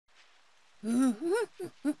Dad?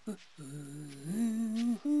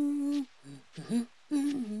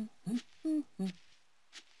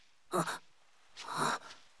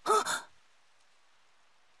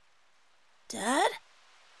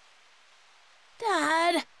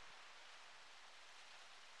 Dad?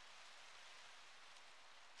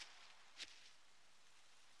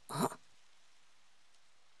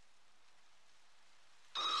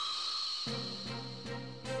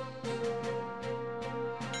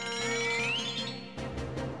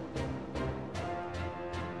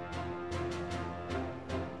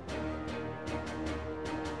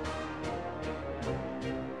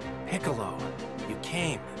 Piccolo, you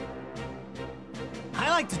came. I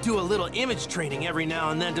like to do a little image training every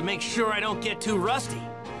now and then to make sure I don't get too rusty.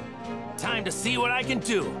 Time to see what I can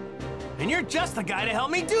do. And you're just the guy to help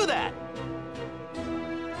me do that.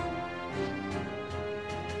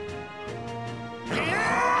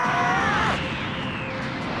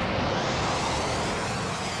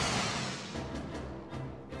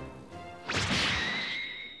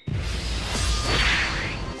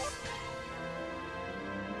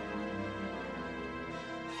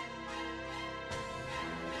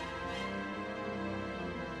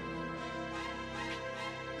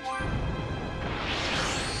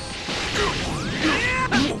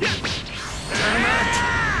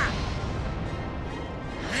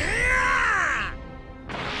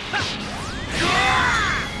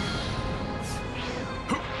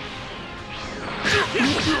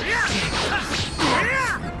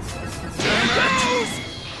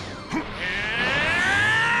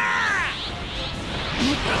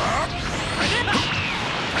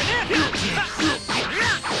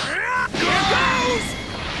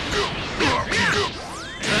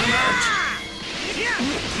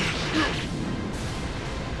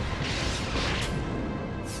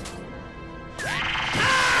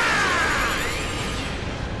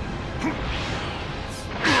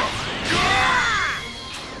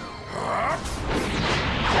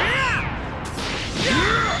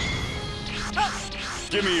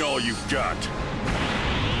 Give me all you've got.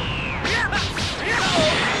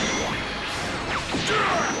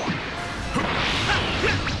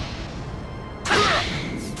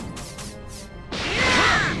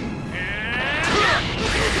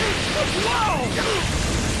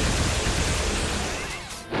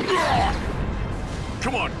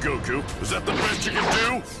 Come on, Goku. Is that the best you can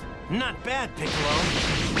do? Not bad, Piccolo.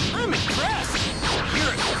 I'm impressed.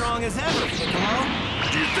 You're as strong as ever, Piccolo.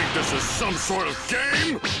 Do you think this is some sort of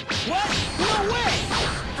game? What? No way!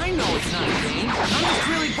 I know it's not a game. I'm just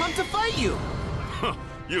really pumped to fight you. Huh,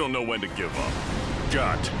 you don't know when to give up.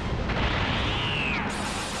 Got.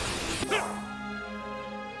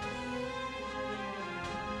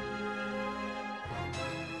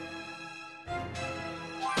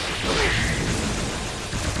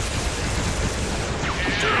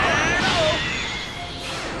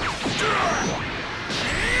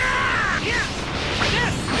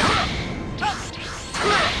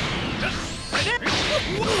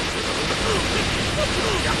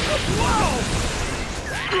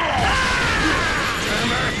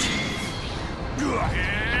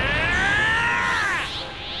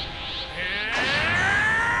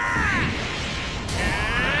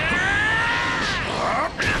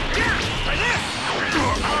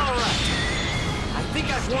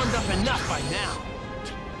 Warmed up enough by now.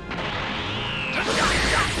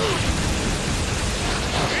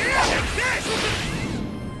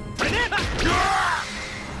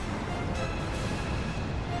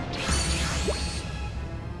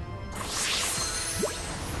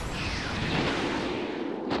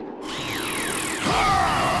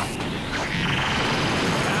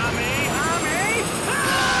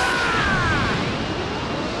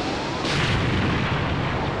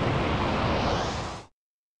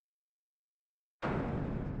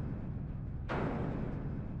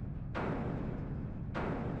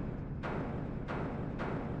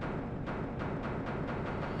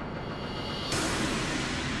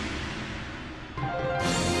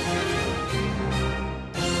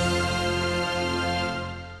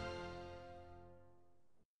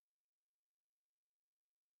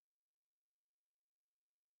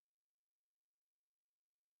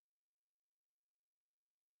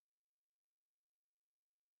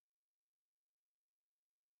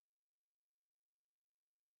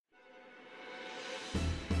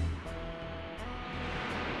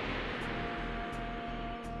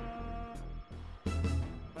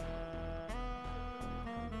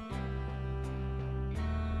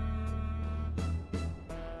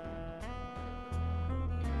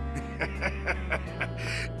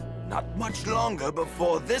 Not much longer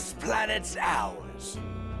before this planet's ours.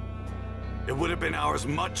 It would have been ours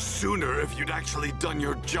much sooner if you'd actually done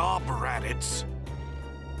your job, Raditz.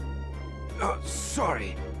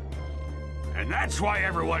 Sorry. And that's why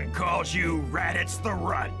everyone calls you Raditz the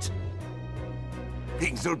Runt.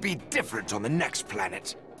 Things will be different on the next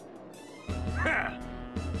planet.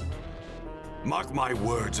 Mark my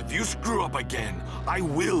words, if you screw up again, I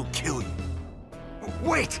will kill you.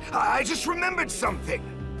 Wait, I just remembered something.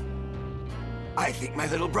 I think my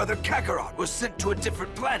little brother Kakarot was sent to a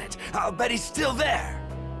different planet. I'll bet he's still there.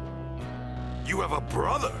 You have a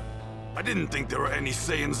brother? I didn't think there were any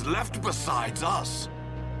Saiyans left besides us.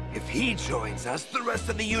 If he joins us, the rest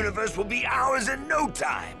of the universe will be ours in no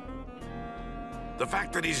time. The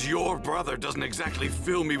fact that he's your brother doesn't exactly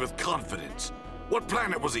fill me with confidence. What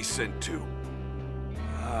planet was he sent to?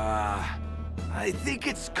 I think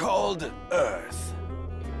it's called Earth.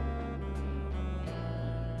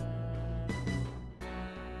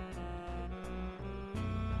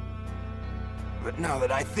 But now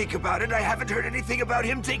that I think about it, I haven't heard anything about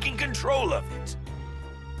him taking control of it.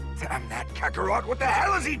 Damn that Kakarot, what the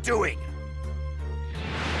hell is he doing?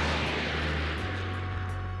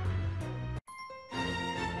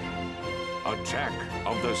 Attack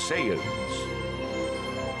of the Saiyans.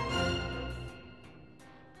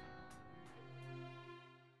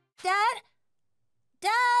 Dad?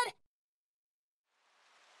 Dad?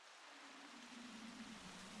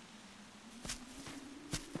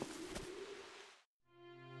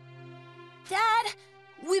 Dad,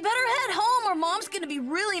 we better head home or Mom's gonna be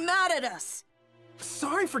really mad at us.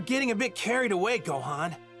 Sorry for getting a bit carried away,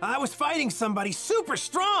 Gohan. I was fighting somebody super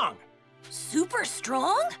strong. Super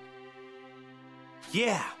strong?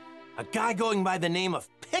 Yeah, a guy going by the name of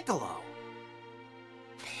Piccolo.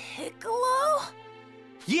 Piccolo?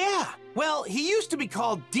 Yeah, well, he used to be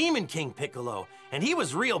called Demon King Piccolo, and he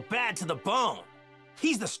was real bad to the bone.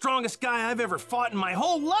 He's the strongest guy I've ever fought in my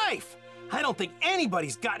whole life. I don't think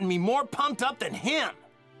anybody's gotten me more pumped up than him.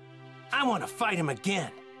 I want to fight him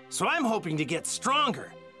again, so I'm hoping to get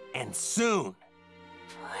stronger, and soon.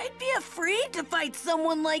 I'd be afraid to fight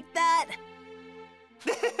someone like that.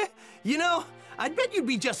 You know, I'd bet you'd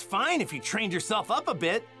be just fine if you trained yourself up a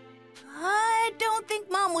bit. I don't think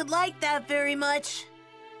Mom would like that very much.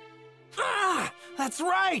 Ah, that's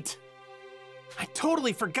right! I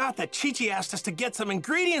totally forgot that Chi-Chi asked us to get some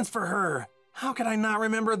ingredients for her. How could I not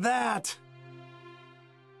remember that?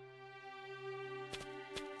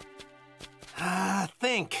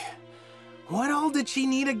 Think. What all did she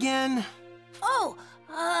need again? Oh,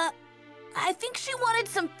 I think she wanted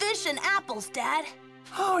some fish and apples, Dad.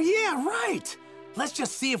 Oh, yeah, right! Let's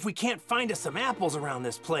just see if we can't find us some apples around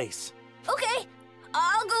this place. Okay,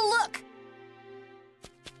 I'll go look.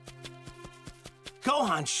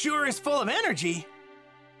 Gohan sure is full of energy.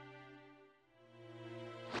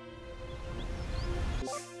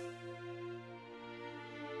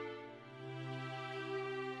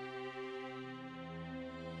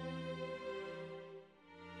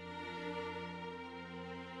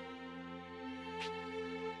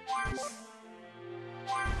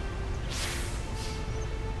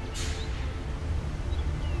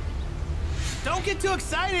 Don't get too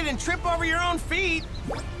excited and trip over your own feet.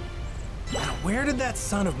 Now, where did that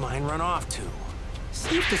son of mine run off to?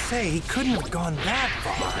 Safe to say he couldn't have gone that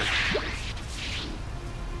far.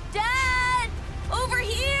 Dad! Over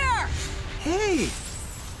here! Hey!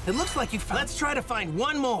 It looks like you found... Let's try to find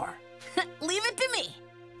one more. Leave it to me.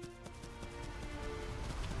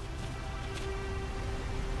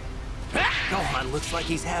 Gohan looks like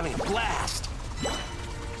he's having a blast.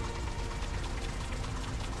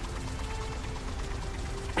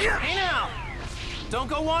 Hey now! Don't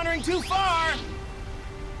go wandering too far!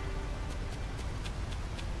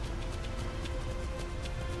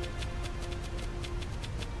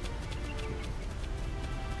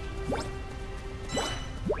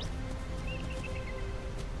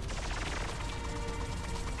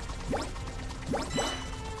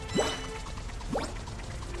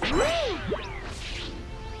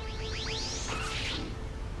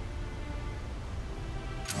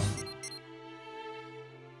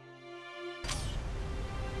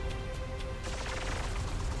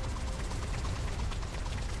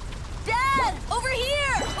 Dad! Over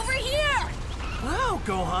here! Over here! Wow,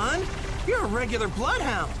 Gohan! You're a regular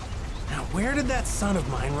bloodhound. Now, where did that son of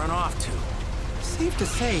mine run off to? Safe to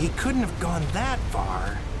say he couldn't have gone that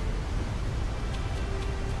far.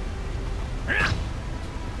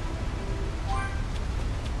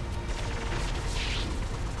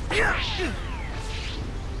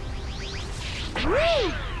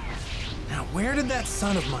 Now, where did that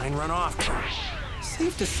son of mine run off to?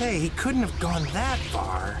 Safe to say he couldn't have gone that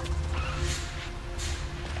far.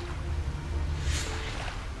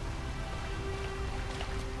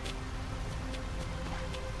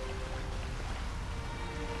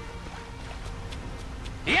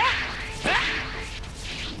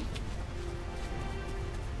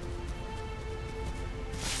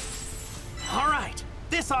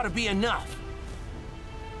 ought to be enough.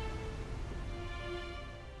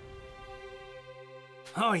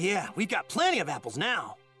 Oh yeah, we've got plenty of apples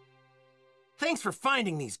now. Thanks for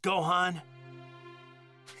finding these, Gohan.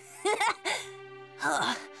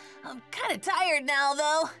 I'm kind of tired now,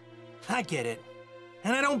 though. I get it,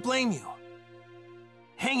 and I don't blame you.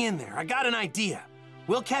 Hang in there, I got an idea.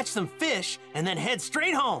 We'll catch some fish and then head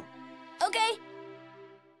straight home. Okay.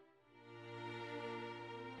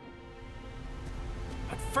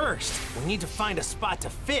 But first, we need to find a spot to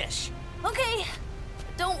fish. Okay.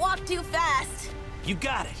 Don't walk too fast. You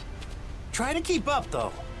got it. Try to keep up,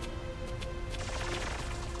 though.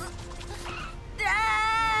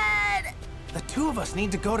 Dad! The two of us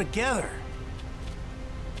need to go together.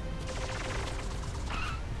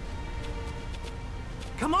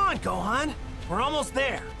 Come on, Gohan. We're almost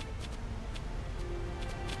there.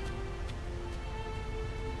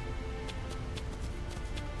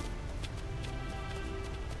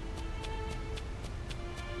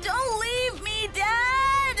 Don't leave me,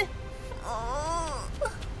 Dad! Oh.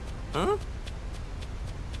 Huh?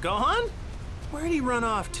 Gohan? Where'd he run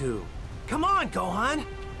off to? Come on, Gohan.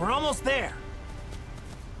 We're almost there.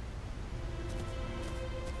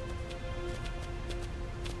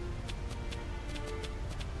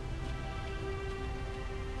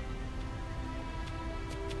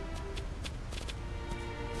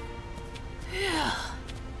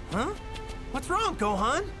 Huh? What's wrong,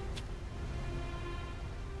 Gohan?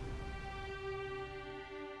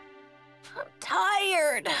 I'm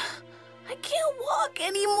tired. I can't walk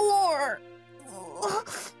anymore.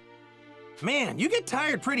 Man, you get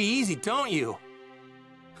tired pretty easy, don't you?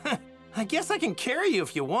 I guess I can carry you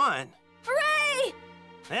if you want. Hooray!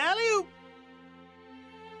 Alley-oop!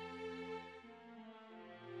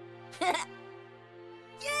 Yay!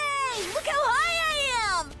 Look how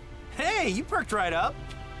high I am! Hey, you perked right up.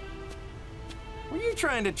 Were you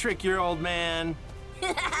trying to trick your old man?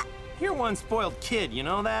 You're one spoiled kid, you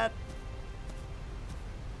know that?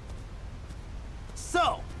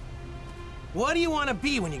 So, what do you want to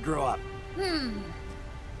be when you grow up?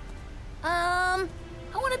 I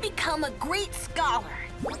want to become a great scholar.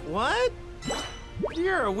 What?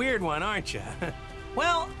 You're a weird one, aren't you?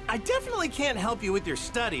 Well, I definitely can't help you with your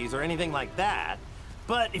studies or anything like that.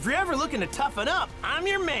 But if you're ever looking to toughen up, I'm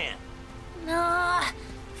your man. Nah,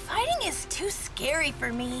 fighting is too scary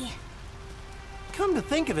for me. Come to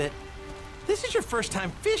think of it, this is your first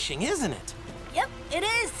time fishing, isn't it? Yep, it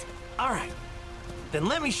is. All right, then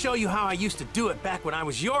let me show you how I used to do it back when I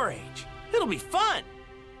was your age. It'll be fun.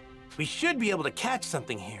 We should be able to catch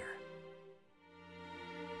something here.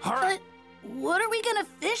 All right. But what are we gonna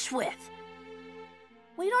fish with?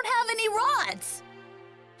 We don't have any rods.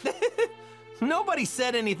 Nobody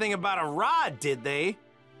said anything about a rod, did they?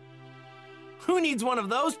 Who needs one of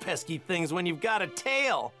those pesky things when you've got a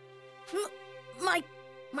tail? My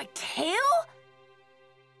tail?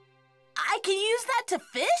 I can use that to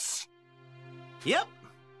fish? Yep.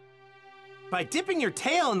 By dipping your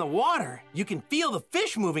tail in the water, you can feel the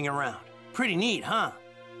fish moving around. Pretty neat, huh?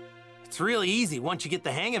 It's really easy once you get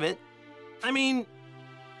the hang of it. I mean,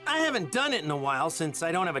 I haven't done it in a while since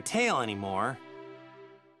I don't have a tail anymore.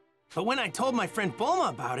 But when I told my friend Bulma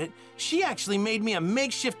about it, she actually made me a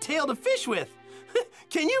makeshift tail to fish with.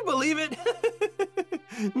 Can you believe it?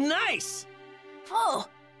 Nice! Oh,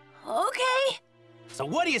 okay. So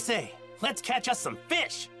what do you say? Let's catch us some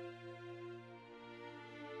fish.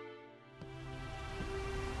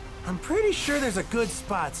 I'm pretty sure there's a good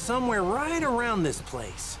spot somewhere right around this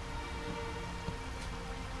place.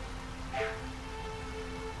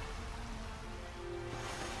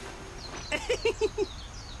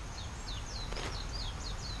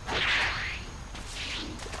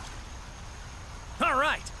 All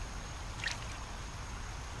right.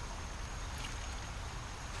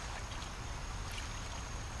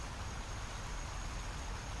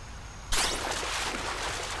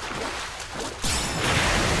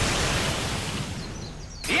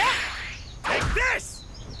 Yeah! Take this!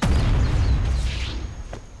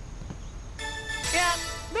 Yeah,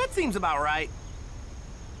 that seems about right.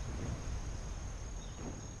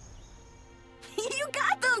 You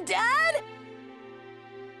got them, Dad!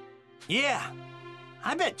 Yeah,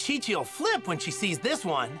 I bet Chi-Chi will flip when she sees this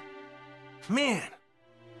one. Man,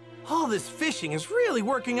 all this fishing is really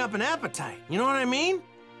working up an appetite, you know what I mean?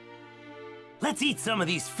 Let's eat some of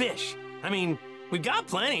these fish. I mean, we've got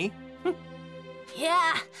plenty.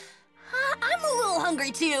 Yeah, I'm a little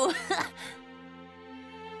hungry too.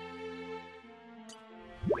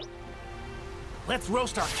 Let's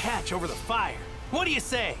roast our catch over the fire. What do you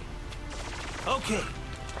say? Okay,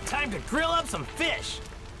 time to grill up some fish.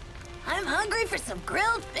 I'm hungry for some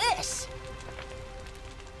grilled fish.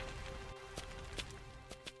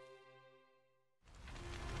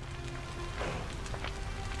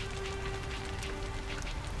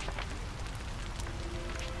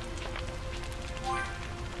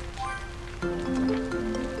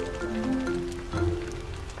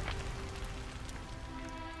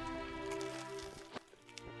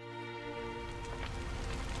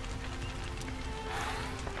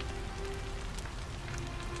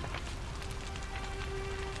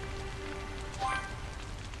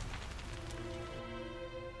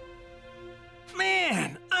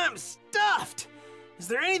 I'm stuffed! Is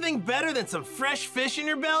there anything better than some fresh fish in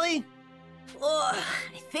your belly? Ugh,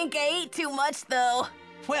 I think I ate too much, though.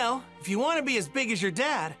 Well, if you want to be as big as your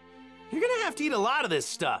dad, you're gonna have to eat a lot of this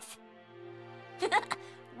stuff.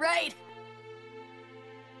 Right.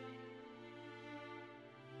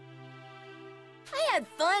 I had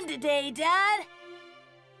fun today, Dad.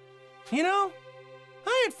 You know,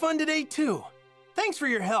 I had fun today too. Thanks for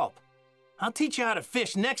your help. I'll teach you how to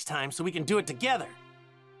fish next time so we can do it together.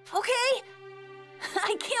 Okay.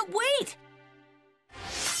 I can't wait.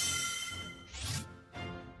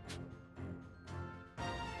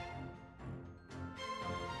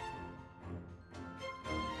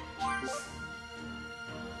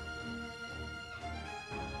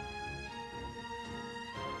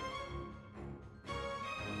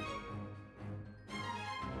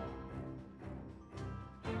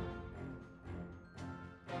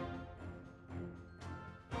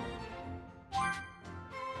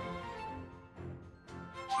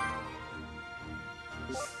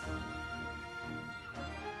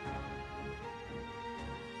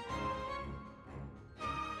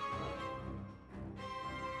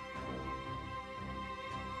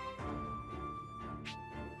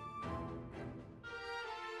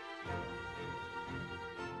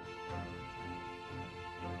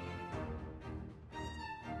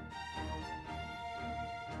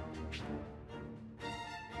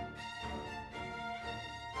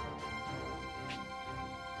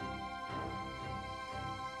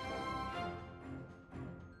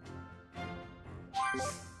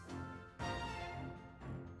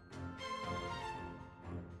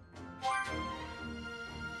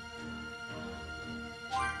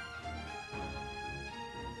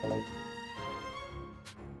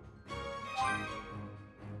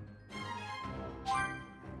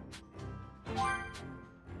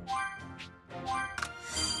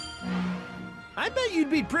 I bet you'd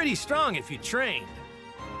be pretty strong if you trained.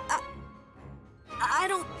 I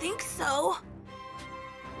don't think so.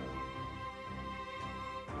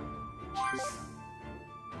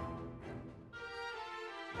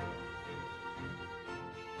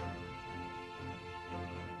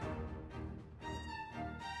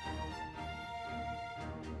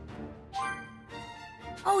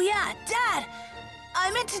 Oh yeah, Dad!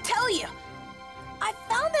 I meant to tell you. I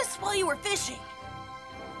found this while you were fishing.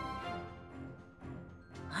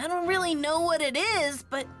 I don't really know what it is,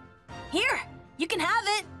 but here, you can have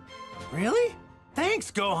it. Really? Thanks,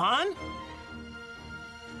 Gohan.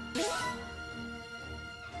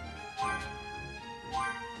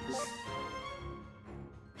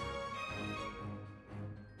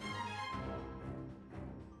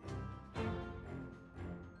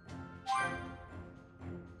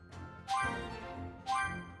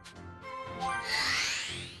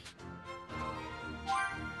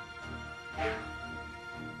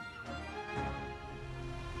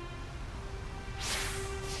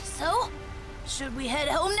 So, should we head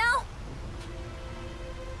home now?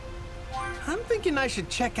 I'm thinking I should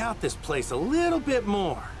check out this place a little bit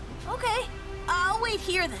more. Okay, I'll wait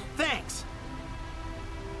here then. Thanks.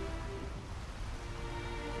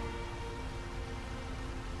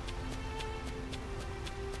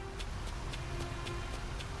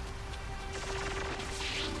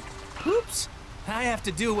 Oops. I have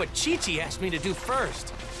to do what Chi-Chi asked me to do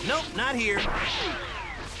first. Nope, not here.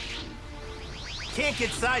 Can't get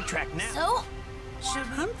sidetracked now. So, should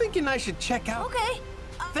we... I'm thinking I should check out... Okay.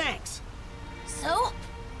 Thanks. So,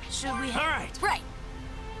 should we... All right. Right.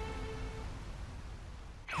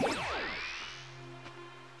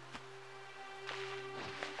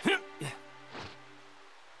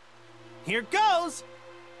 Here goes!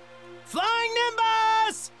 Flying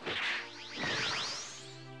Nimbus!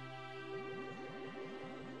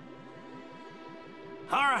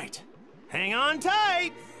 All right, hang on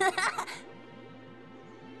tight.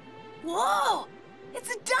 Whoa! It's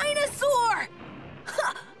a dinosaur!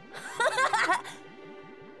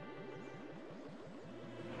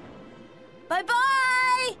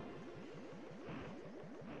 Bye-bye!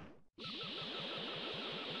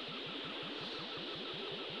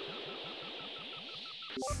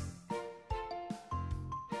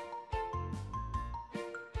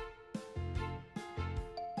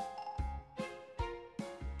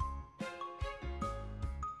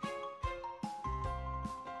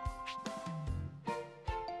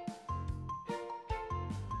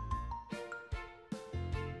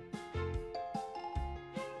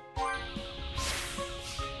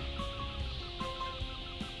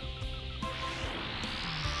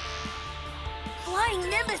 Flying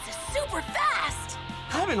Nimbus is super fast!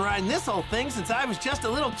 I've been riding this whole thing since I was just a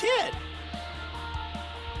little kid.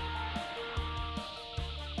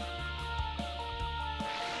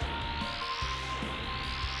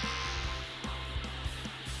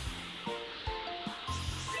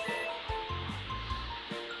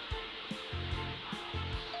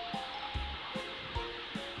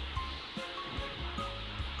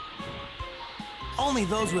 Only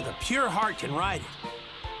those with a pure heart can ride it.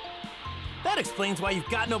 That explains why you've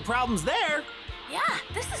got no problems there. Yeah,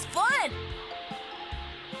 this is fun.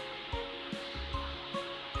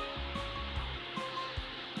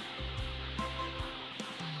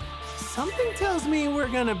 Something tells me we're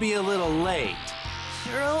gonna be a little late.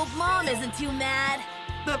 Sure hope Mom isn't too mad.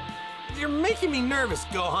 You're making me nervous,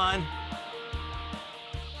 Gohan.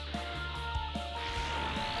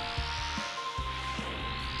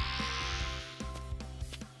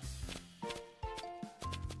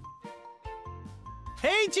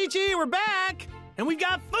 Hey, Chi-Chi, we're back! And we've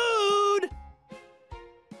got food!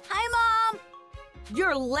 Hi, Mom.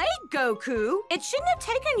 You're late, Goku. It shouldn't have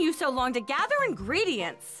taken you so long to gather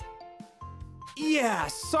ingredients. Yeah,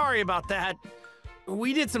 sorry about that.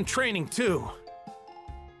 We did some training, too.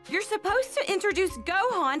 You're supposed to introduce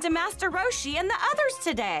Gohan to Master Roshi and the others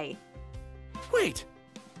today. Wait,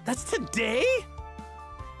 that's today?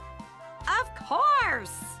 Of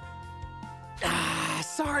course!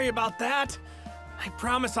 Sorry about that. I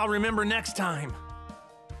promise I'll remember next time.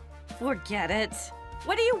 Forget it.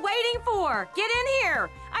 What are you waiting for? Get in here!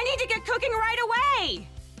 I need to get cooking right away!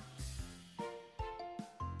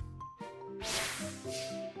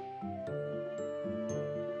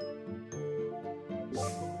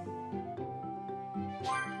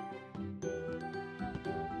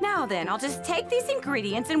 Now then, I'll just take these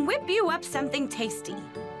ingredients and whip you up something tasty.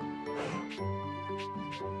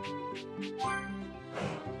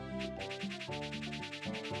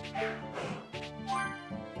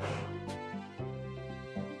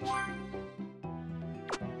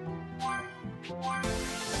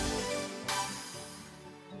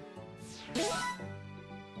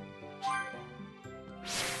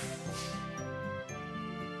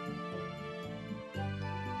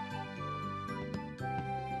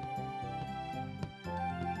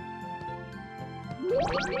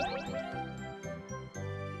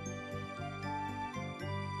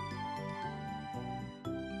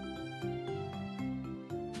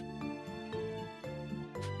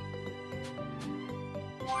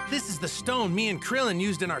 This is the stone me and Krillin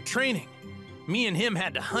used in our training. Me and him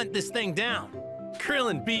had to hunt this thing down.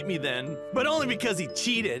 Krillin beat me then, but only because he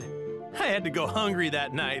cheated. I had to go hungry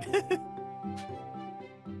that night.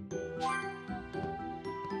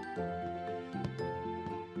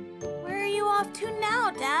 Where are you off to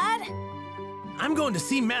now, Dad? I'm going to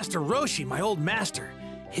see Master Roshi, my old master.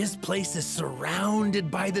 His place is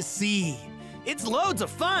surrounded by the sea. It's loads of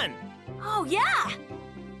fun. Oh, yeah.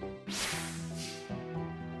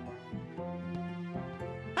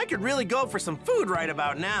 I could really go for some food right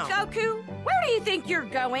about now. Goku, where do you think you're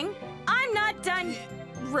going? I'm not done.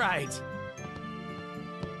 Right.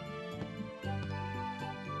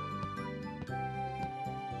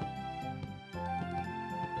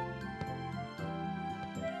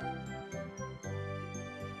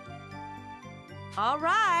 All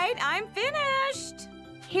right, I'm finished.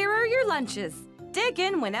 Here are your lunches. Dig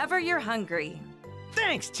in whenever you're hungry.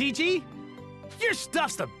 Thanks, Chi-Chi. Your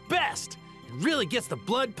stuff's the best. It really gets the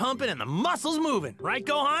blood pumping and the muscles moving, right,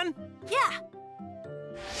 Gohan? Yeah.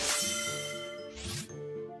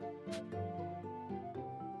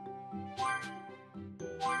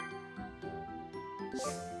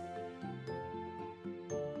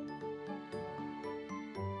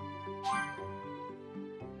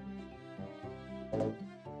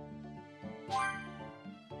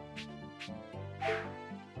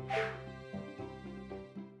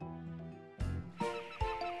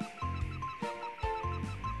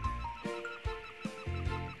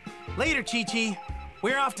 Later, Chi-Chi.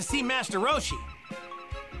 We're off to see Master Roshi.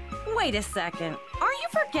 Wait a second. Are you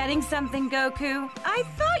forgetting something, Goku? I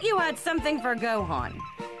thought you had something for Gohan.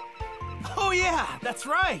 Oh yeah, that's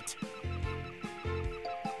right.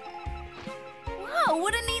 Wow,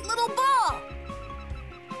 what a neat little ball.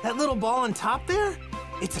 That little ball on top there?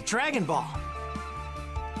 It's a Dragon Ball.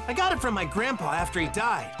 I got it from my grandpa after he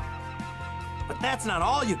died. But that's not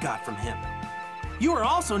all you got from him. You were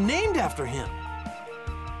also named after him.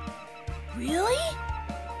 Really?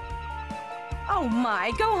 Oh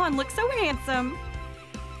my, Gohan looks so handsome.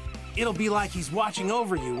 It'll be like he's watching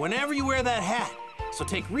over you whenever you wear that hat. So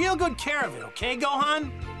take real good care of it, okay, Gohan?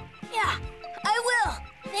 Yeah, I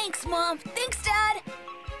will. Thanks, Mom. Thanks, Dad.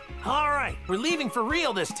 All right, we're leaving for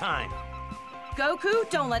real this time. Goku,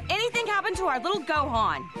 don't let anything happen to our little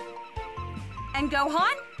Gohan. And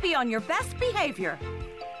Gohan, be on your best behavior.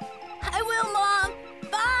 I will, Mom.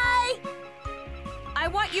 Bye. I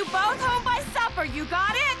want you both home by supper, you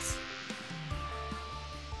got it?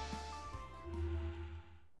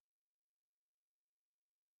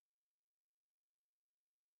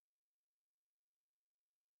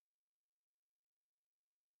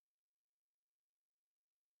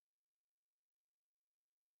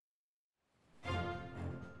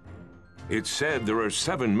 It's said there are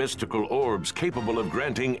 7 mystical orbs capable of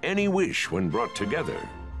granting any wish when brought together.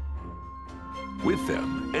 With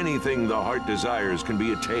them, anything the heart desires can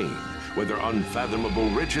be attained, whether unfathomable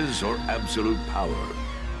riches or absolute power.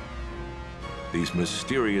 These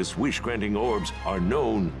mysterious wish-granting orbs are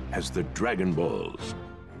known as the Dragon Balls.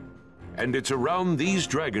 And it's around these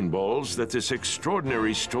Dragon Balls that this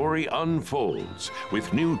extraordinary story unfolds,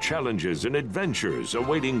 with new challenges and adventures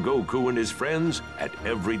awaiting Goku and his friends at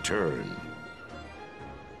every turn.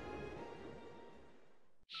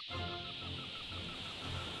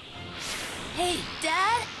 Hey,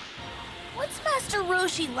 Dad? What's Master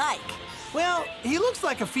Roshi like? Well, he looks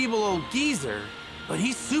like a feeble old geezer, but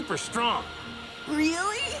he's super strong.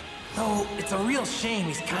 Really? Though it's a real shame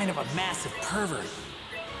he's kind of a massive pervert.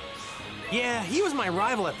 Yeah, he was my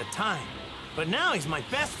rival at the time, but now he's my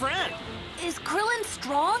best friend. Is Krillin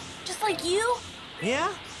strong, just like you?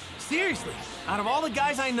 Yeah? Seriously, out of all the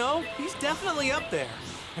guys I know, he's definitely up there.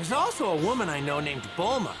 There's also a woman I know named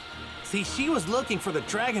Bulma. See, she was looking for the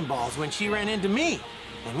Dragon Balls when she ran into me,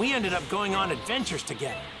 and we ended up going on adventures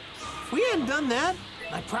together. If we hadn't done that,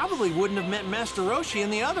 I probably wouldn't have met Master Roshi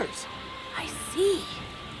and the others. I see.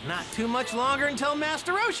 Not too much longer until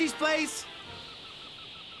Master Roshi's place.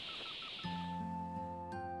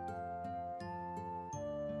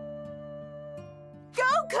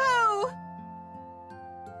 Goku!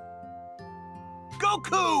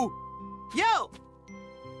 Goku! Yo!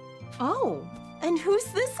 Oh, and who's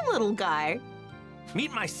this little guy?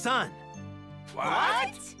 Meet my son.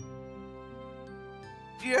 What?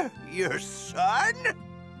 Your son?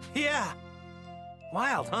 Yeah.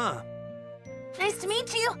 Wild, huh? Nice to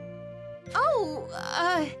meet you. Oh,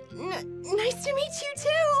 nice to meet you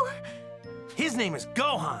too. His name is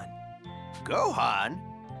Gohan. Gohan?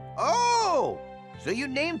 Oh! So you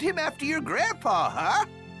named him after your grandpa, huh?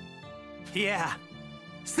 Yeah.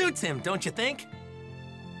 Suits him, don't you think?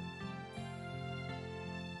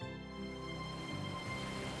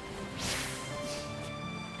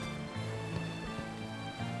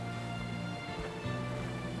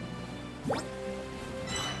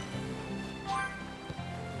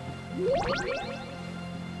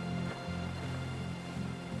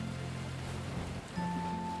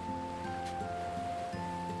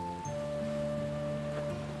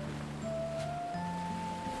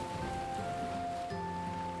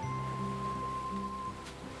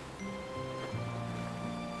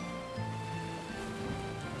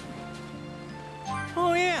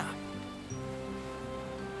 Oh, yeah.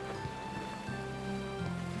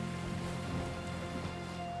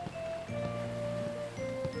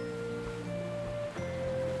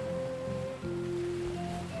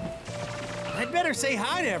 I'd better say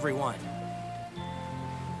hi to everyone.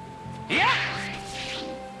 Yeah!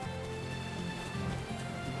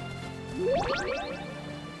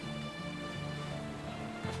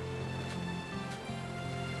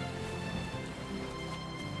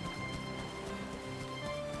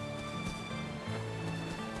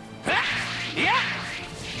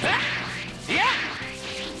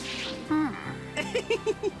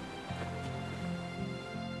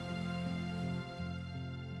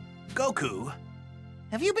 Goku,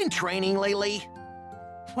 have you been training lately?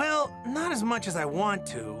 Well, not as much as I want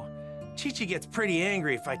to. Chi-Chi gets pretty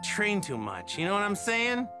angry if I train too much, you know what I'm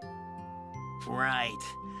saying? Right.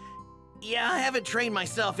 Yeah, I haven't trained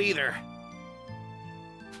myself either.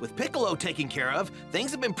 With Piccolo taken care of, things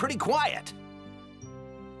have been pretty quiet.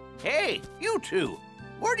 Hey, you two!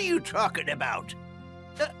 What are you talking about?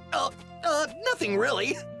 Nothing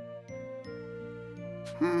really.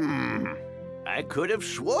 I could have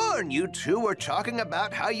sworn you two were talking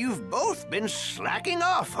about how you've both been slacking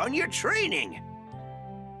off on your training.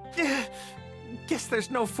 Guess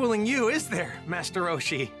there's no fooling you, is there, Master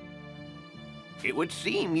Roshi? It would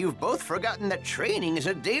seem you've both forgotten that training is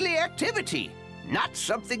a daily activity, not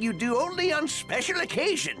something you do only on special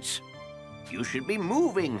occasions. You should be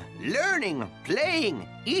moving, learning, playing,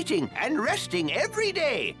 eating, and resting every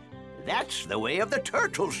day. That's the way of the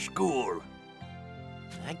turtle school.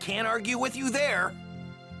 I can't argue with you there.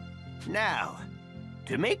 Now,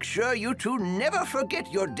 to make sure you two never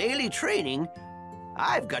forget your daily training,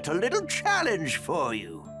 I've got a little challenge for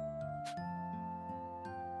you.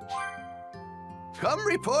 Come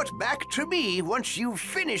report back to me once you've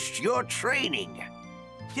finished your training.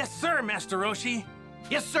 Yes, sir, Master Roshi.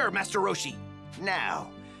 Yes, sir, Master Roshi.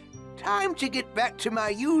 Now, time to get back to my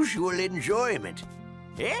usual enjoyment.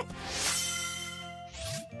 Eh?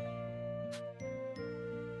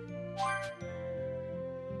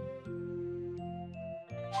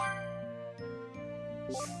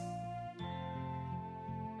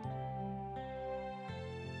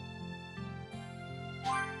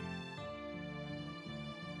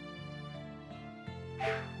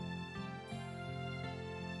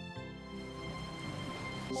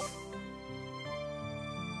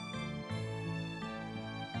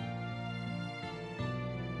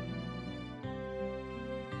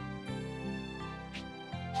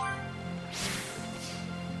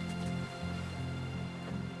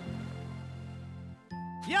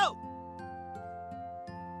 Yo!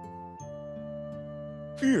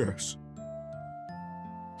 Yes.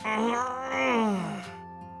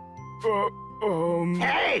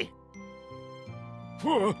 Hey!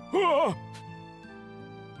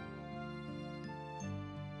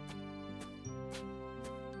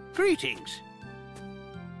 Greetings.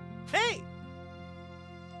 Hey!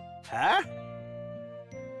 Huh?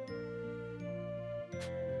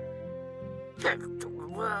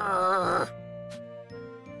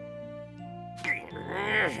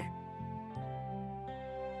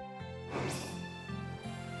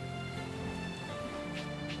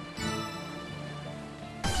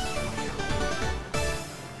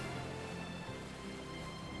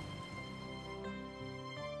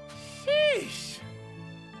 Sheesh!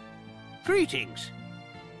 Greetings.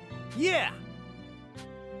 Yeah!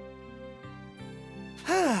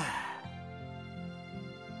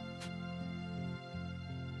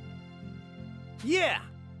 Yeah!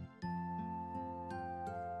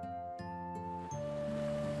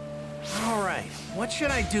 All right, what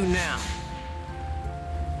should I do now?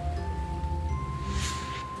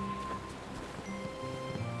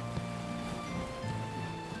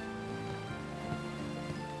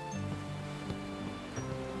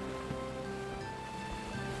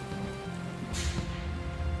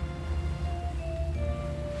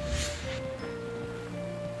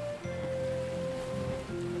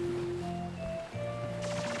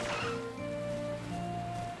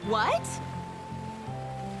 What?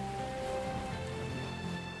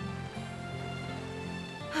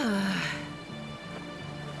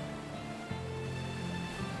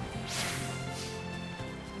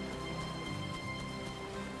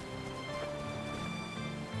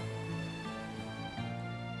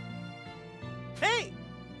 Hey!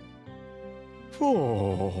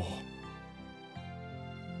 Oh.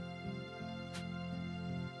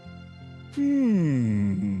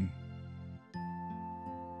 Hmm.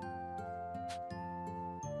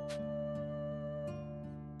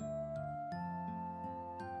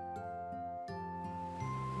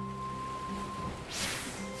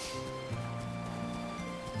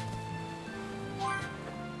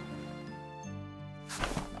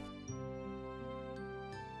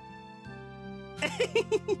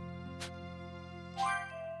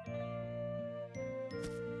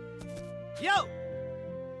 Yo!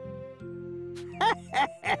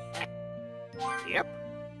 Yep.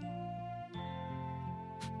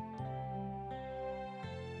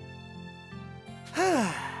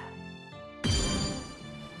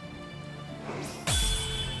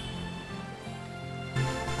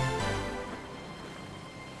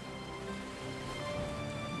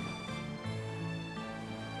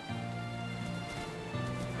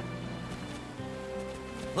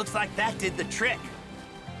 Looks like that did the trick.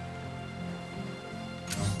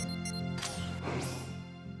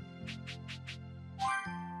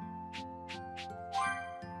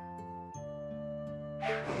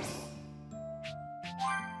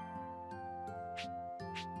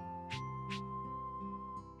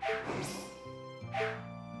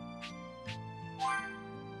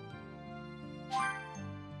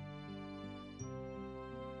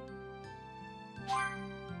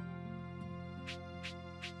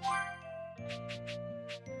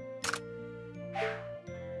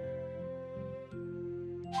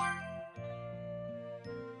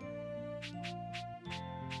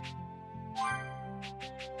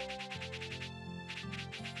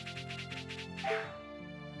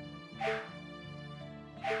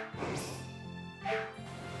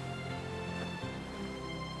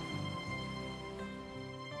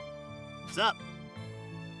 What's up?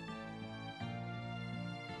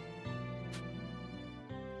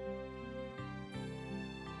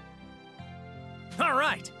 All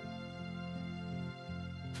right.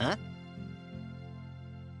 Huh?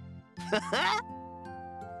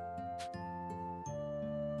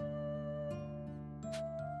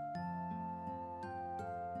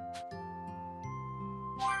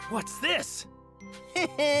 What's this?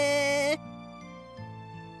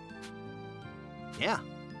 Yeah.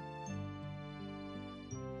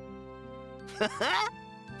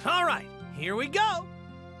 All right, here we go.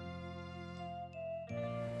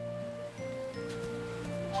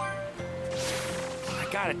 I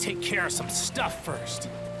gotta take care of some stuff first.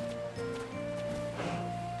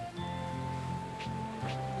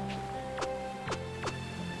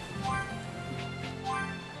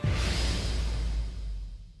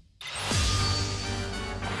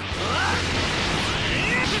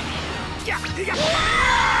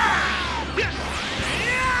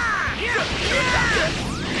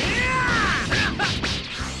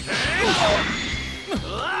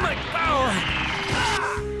 My power!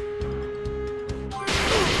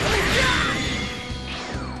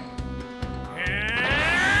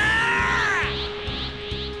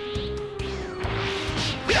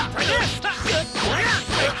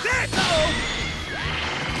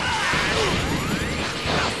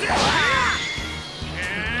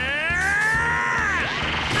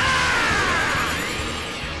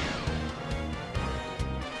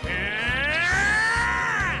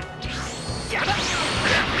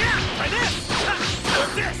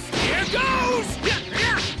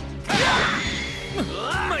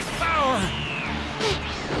 My power!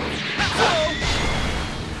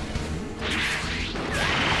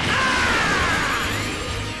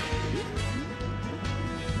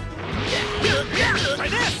 Try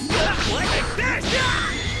this!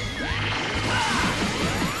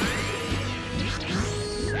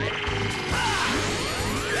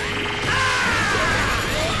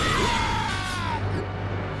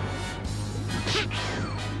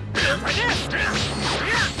 Like this! Try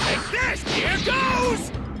this! Like this! Here goes!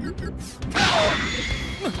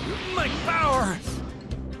 My power!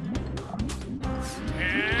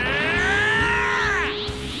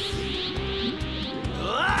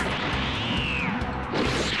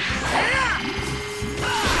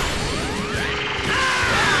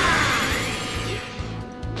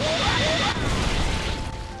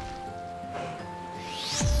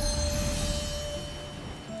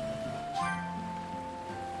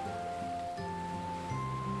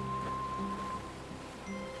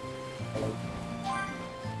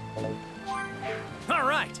 All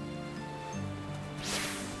right.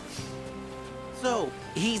 So,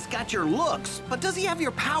 he's got your looks, but does he have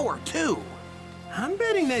your power, too? I'm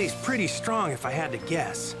betting that he's pretty strong if I had to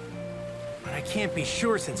guess. But I can't be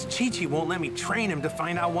sure since Chi-Chi won't let me train him to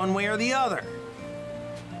find out one way or the other.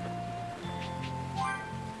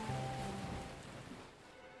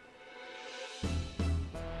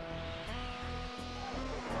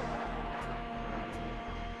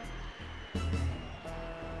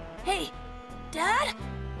 Hey, Dad?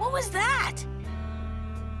 What was that?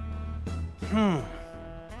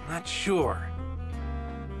 Not sure.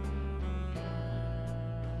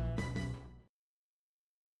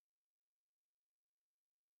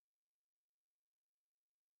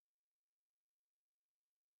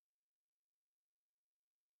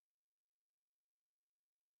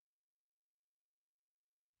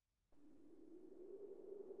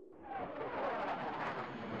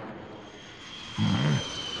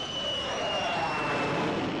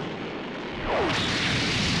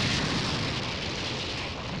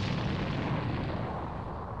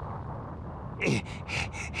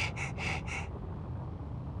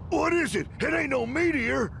 What is it? It ain't no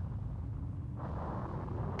meteor!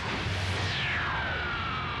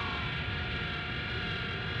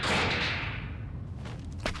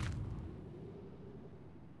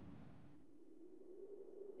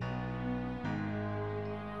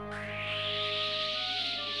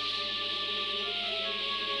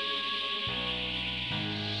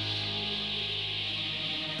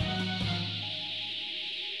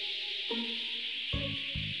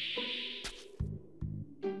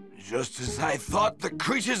 Just as I thought, the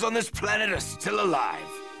creatures on this planet are still alive.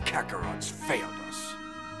 Kakarot's failed us.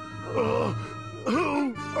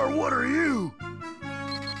 Who or what are you?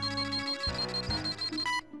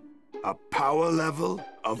 A power level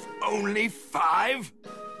of only 5?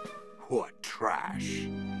 What trash.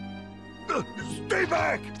 Stay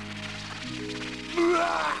back!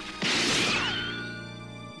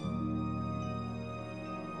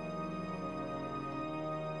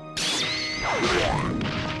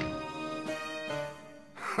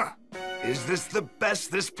 Is this the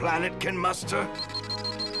best this planet can muster?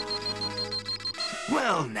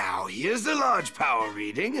 Well, now, here's a large power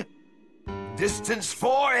reading. Distance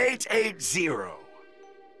 4880.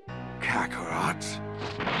 Kakarot.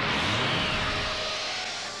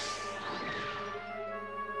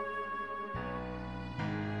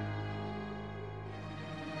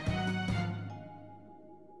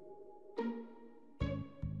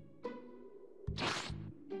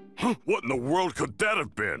 Huh? What in the world could that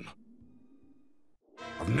have been?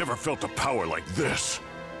 I've never felt a power like this.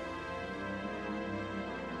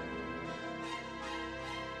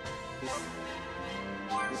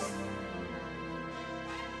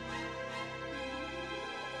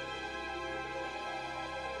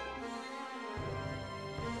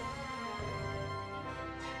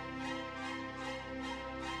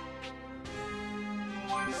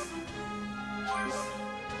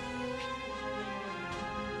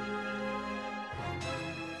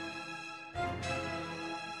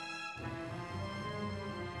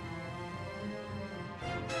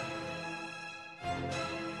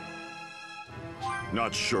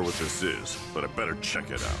 Not sure what this is, but I better check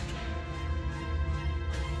it out.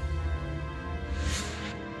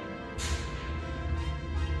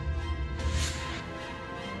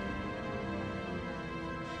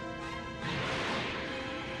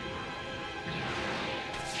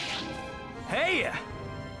 Hey!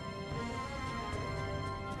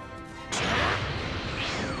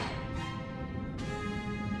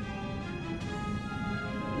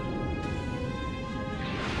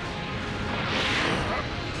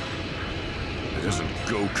 It isn't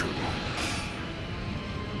Goku.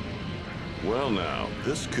 Well now,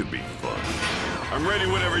 this could be fun. I'm ready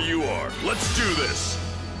whenever you are. Let's do this!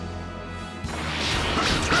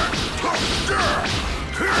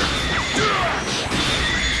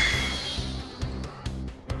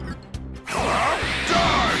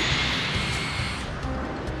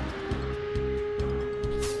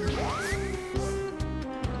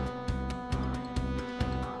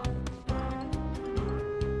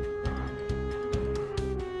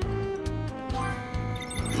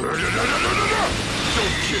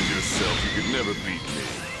 Don't kid yourself, you could never beat me.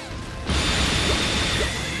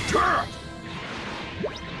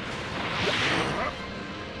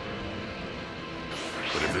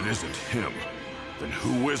 But if it isn't him, then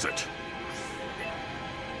who is it?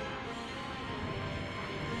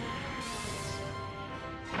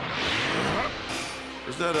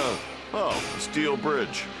 Is that a steel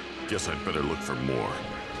bridge? Guess I'd better look for more.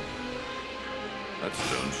 That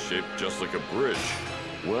stone's shaped just like a bridge.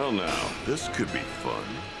 Well now, this could be fun.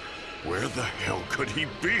 Where the hell could he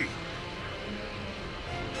be?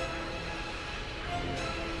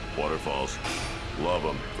 Waterfalls. Love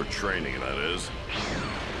them. For training, that is.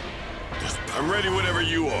 I'm ready whenever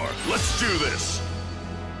you are. Let's do this!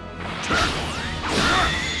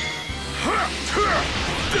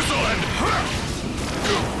 This'll end!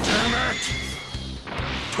 Damn it!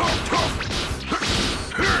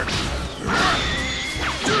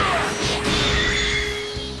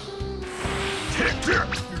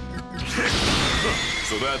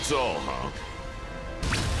 So that's all, huh?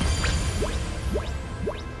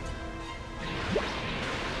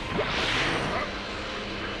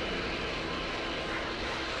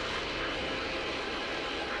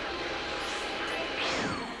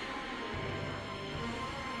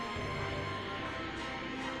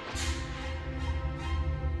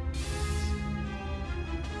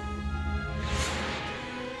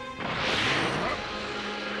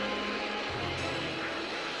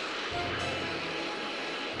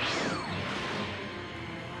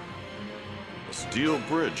 Steel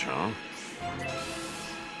bridge, huh?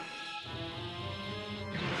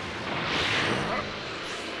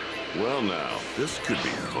 Well now, this could be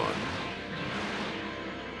fun.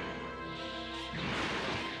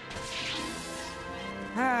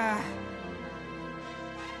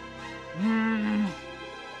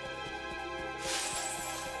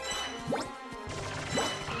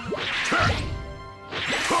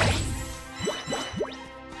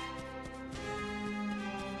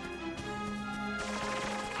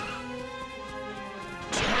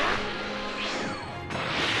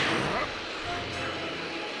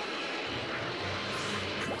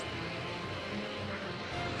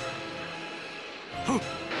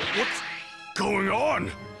 What's going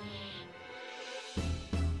on?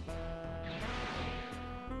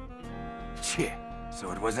 Cheh,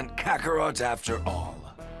 so it wasn't Kakarot after all.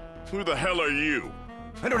 Who the hell are you?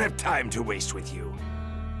 I don't have time to waste with you.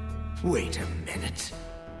 Wait a minute.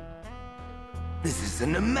 This is a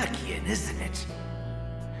Namekian, isn't it?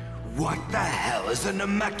 What the hell is a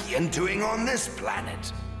Namekian doing on this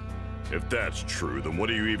planet? If that's true, then what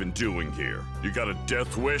are you even doing here? You got a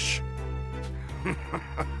death wish?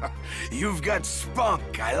 You've got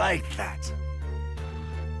spunk, I like that.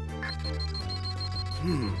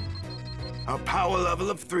 A power level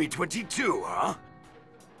of 322, huh?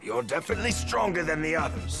 You're definitely stronger than the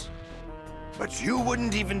others. But you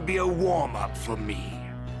wouldn't even be a warm-up for me.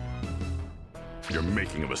 You're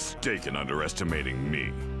making a mistake in underestimating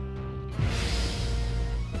me.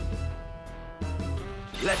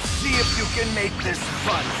 Let's see if you can make this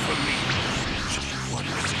fun for me. What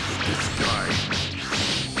is it with this guy?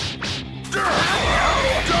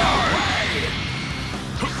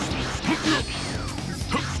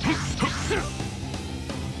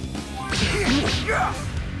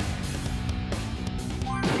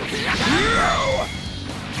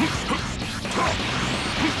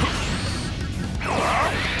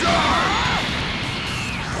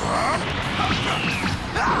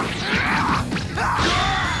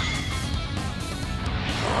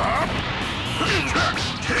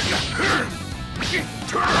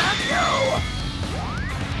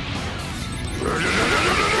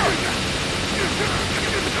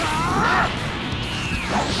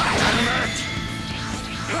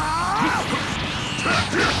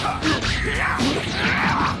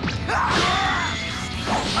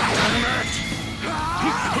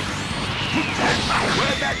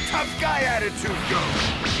 Where'd that tough guy attitude go?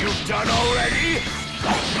 You done already?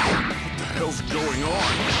 What the hell's going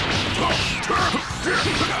on?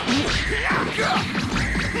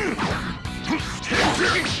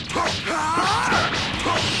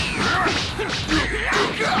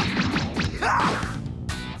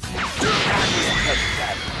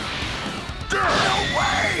 No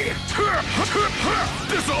way!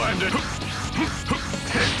 This'll end it!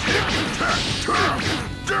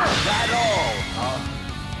 That all, huh?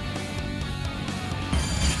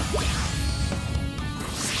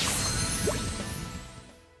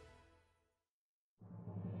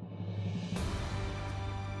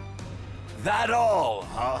 That all,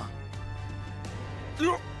 huh?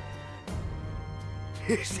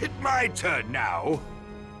 Is it my turn now?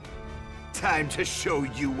 Time to show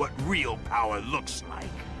you what real power looks like.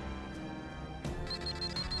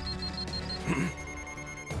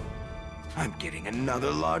 I'm getting another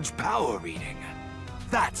large power reading.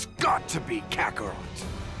 That's got to be Kakarot.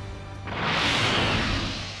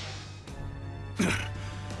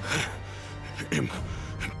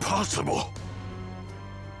 Impossible.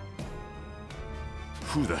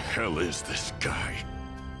 Who the hell is this guy?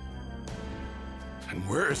 And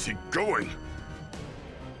where is he going?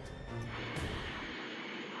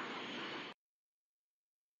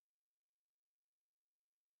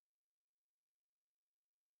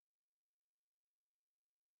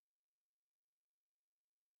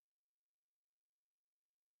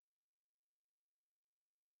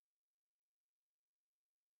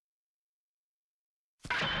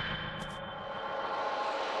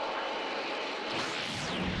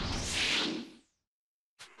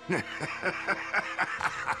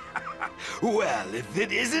 Well, if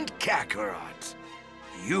it isn't Kakarot,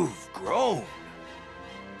 you've grown.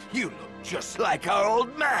 You look just like our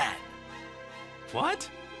old man. What?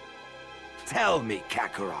 Tell me,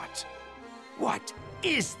 Kakarot, what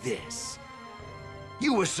is this?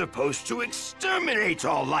 You were supposed to exterminate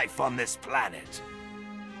all life on this planet.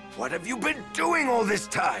 What have you been doing all this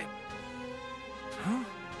time? Huh?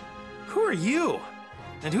 Who are you?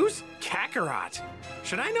 And who's Kakarot?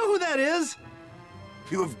 Should I know who that is?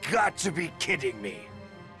 You have got to be kidding me.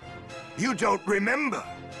 You don't remember?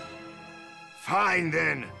 Fine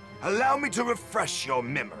then. Allow me to refresh your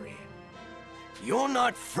memory. You're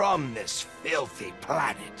not from this filthy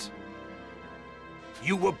planet.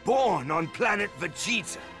 You were born on planet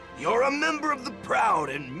Vegeta. You're a member of the proud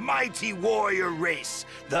and mighty warrior race,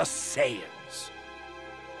 the Saiyans.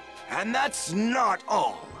 And that's not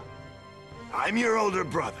all. I'm your older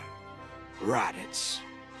brother, Raditz.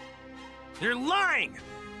 You're lying!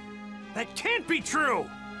 That can't be true!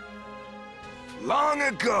 Long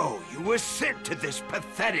ago, you were sent to this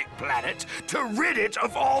pathetic planet to rid it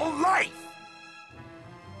of all life.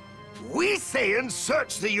 We Saiyans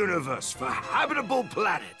search the universe for habitable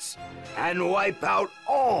planets and wipe out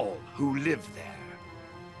all who live there,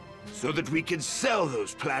 so that we can sell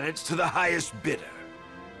those planets to the highest bidder.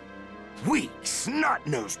 Weak,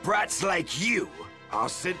 snot-nosed brats like you are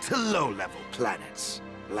sent to low-level planets,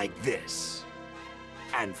 like this.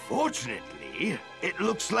 And fortunately, it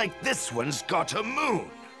looks like this one's got a moon.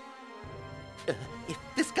 If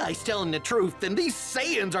this guy's telling the truth, then these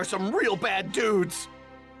Saiyans are some real bad dudes.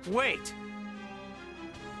 Wait.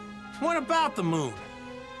 What about the moon?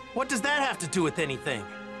 What does that have to do with anything?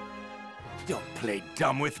 Don't play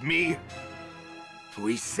dumb with me.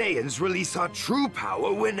 We Saiyans release our true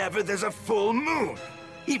power whenever there's a full moon.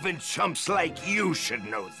 Even chumps like you should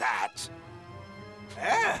know that.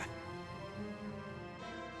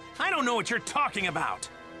 I don't know what you're talking about.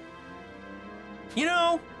 You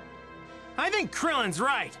know, I think Krillin's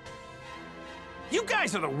right. You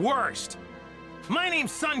guys are the worst. My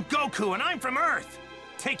name's Son Goku, and I'm from Earth.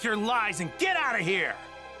 Take your lies and get out of here.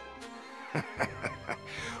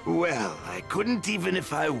 Well, I couldn't even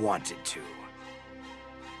if I wanted to.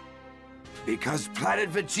 Because planet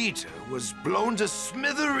Vegeta was blown to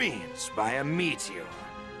smithereens by a meteor.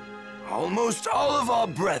 Almost all of our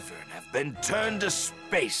brethren have been turned to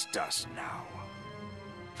space dust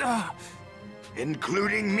now.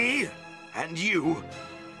 Including me and you,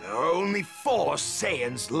 there are only 4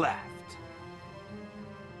 Saiyans left.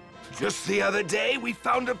 Just the other day, we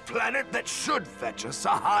found a planet that should fetch us a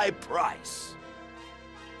high price.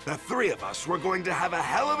 The 3 of us were going to have a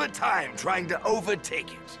hell of a time trying to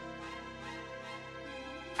overtake it.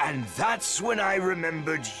 And that's when I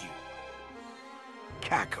remembered you,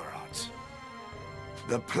 Kakarot.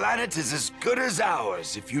 The planet is as good as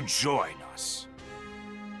ours if you join us.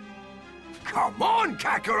 Come on,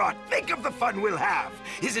 Kakarot! Think of the fun we'll have!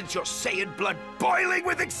 Isn't your Saiyan blood boiling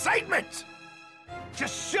with excitement?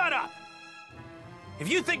 Just shut up!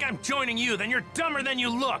 If you think I'm joining you, then you're dumber than you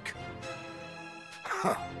look!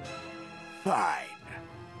 Huh. Fine.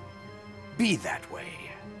 Be that way.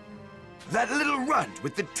 That little runt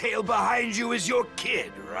with the tail behind you is your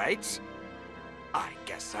kid, right? I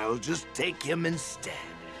guess I'll just take him instead.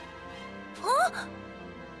 Huh?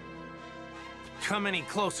 Come any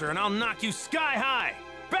closer and I'll knock you sky high!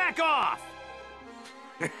 Back off!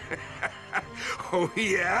 Oh,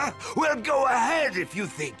 yeah? Well, go ahead if you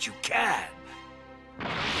think you can.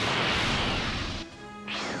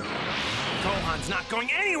 Gohan's not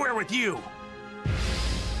going anywhere with you!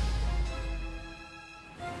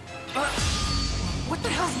 What the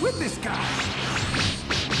hell's with this guy?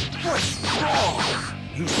 What's wrong?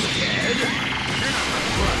 You scared? You're not my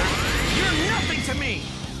brother. You're nothing to me!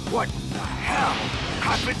 What the hell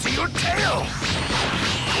happened to your tail?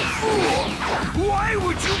 Fool! Why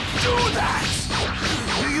would you do that?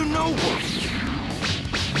 Do you know what?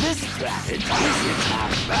 This planet isn't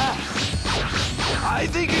half bad. I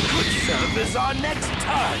think it could serve as our next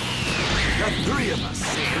target. The three of us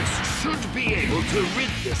Saiyans should be able to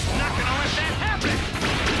rid this. I'm not gonna let that happen!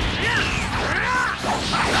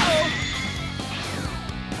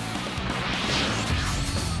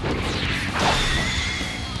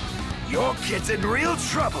 Your kid's in real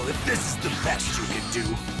trouble if this is the best you can do.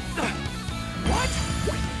 What?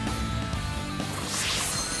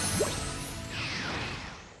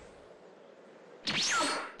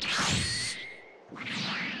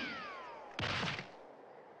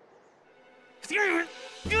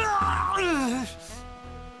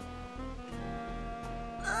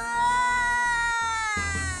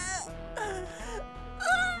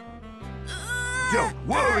 Don't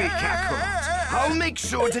worry, Kakarot. I'll make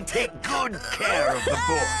sure to take good care of the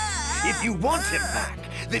boy. If you want him back,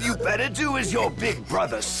 then you better do as your big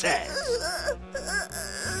brother says.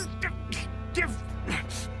 Give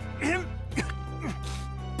him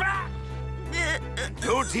back!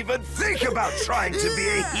 Don't even think about trying to be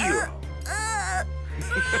a hero.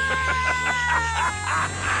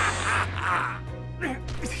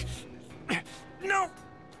 No!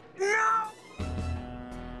 No!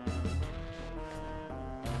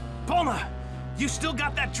 Bulma, you still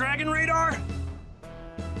got that dragon radar?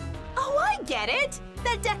 Oh, I get it!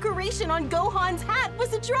 That decoration on Gohan's hat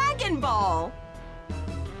was a Dragon Ball!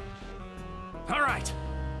 All right,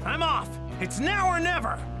 I'm off. It's now or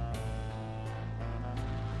never.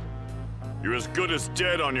 You're as good as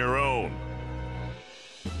dead on your own.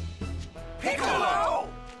 Piccolo!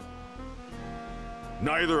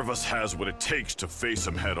 Neither of us has what it takes to face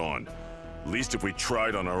him head on. At least if we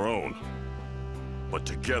tried on our own. But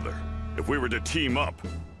together, if we were to team up,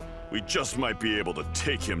 we just might be able to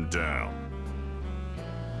take him down.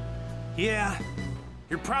 Yeah,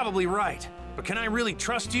 you're probably right. But can I really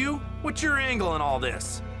trust you? What's your angle in all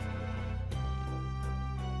this?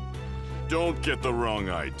 Don't get the wrong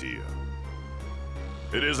idea.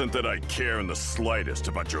 It isn't that I care in the slightest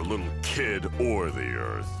about your little kid or the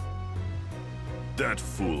Earth. That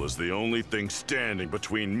fool is the only thing standing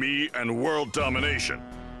between me and world domination.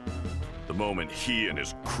 The moment he and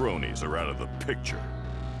his cronies are out of the picture,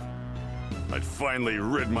 I'd finally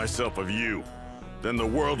rid myself of you. Then the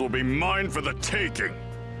world will be mine for the taking.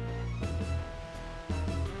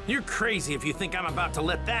 You're crazy if you think I'm about to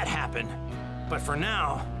let that happen. But for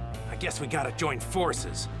now, I guess we gotta join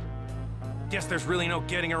forces. Guess there's really no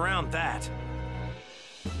getting around that.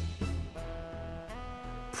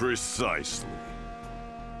 Precisely.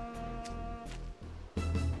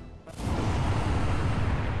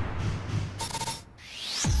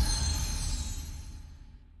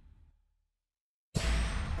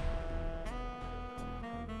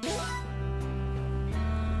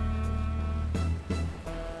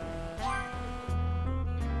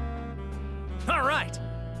 All right.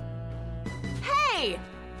 Hey!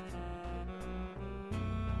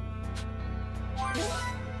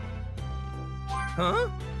 Huh?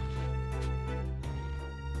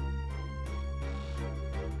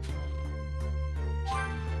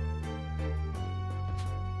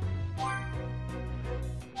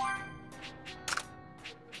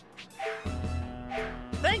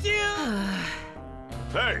 Thank you!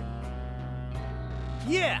 Hey!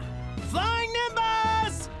 Yeah! Flying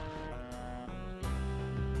Nimbus!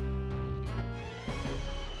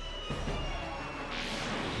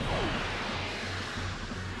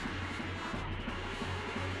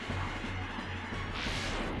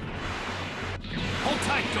 Hold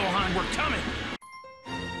tight, Gohan, we're coming!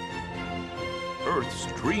 Earth's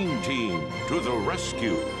Dream Team to the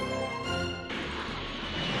rescue.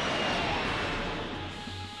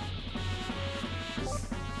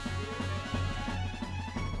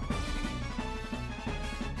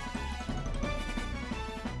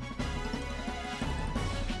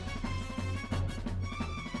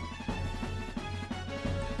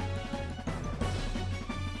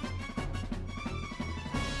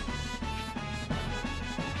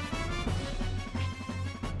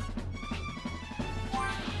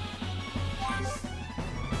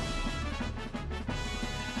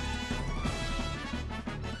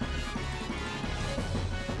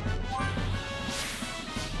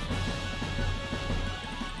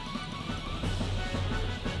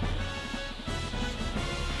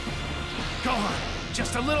 Go on,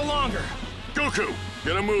 just a little longer. Goku,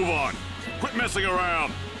 get a move on. Quit messing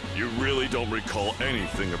around. You really don't recall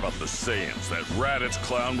anything about the Saiyans that Raditz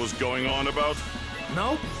clown was going on about?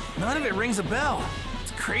 Nope, none of it rings a bell.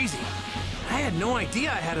 It's crazy. I had no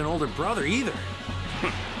idea I had an older brother either.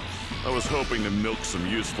 I was hoping to milk some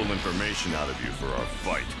useful information out of you for our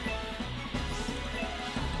fight.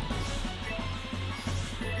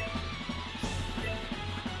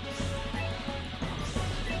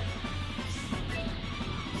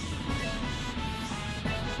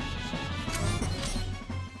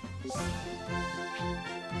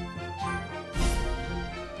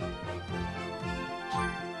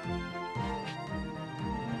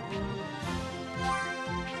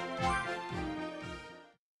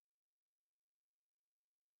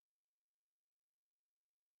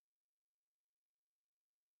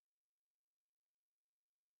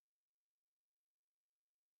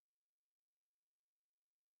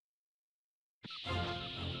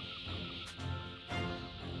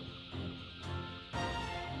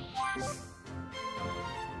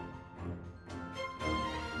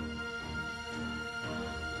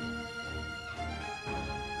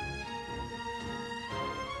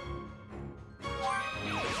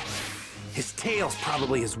 His tail's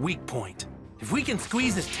probably his weak point. If we can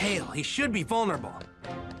squeeze his tail, he should be vulnerable.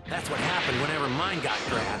 That's what happened whenever mine got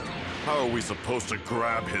grabbed. How are we supposed to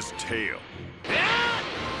grab his tail?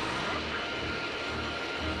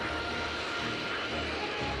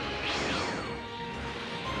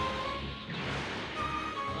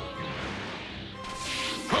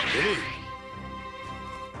 Hey.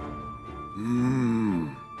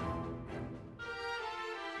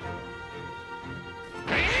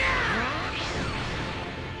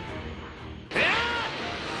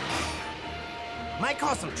 Might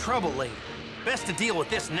cause some trouble later. Best to deal with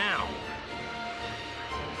this now.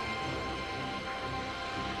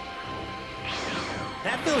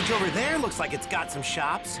 That village over there looks like it's got some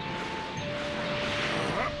shops.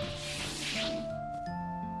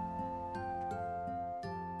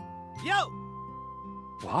 Yo!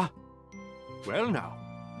 What? Well now.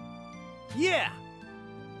 Yeah!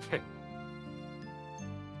 Hey.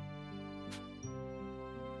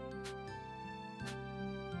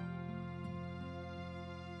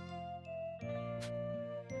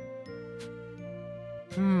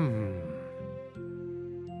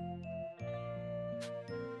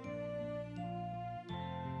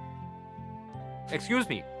 Excuse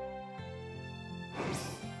me.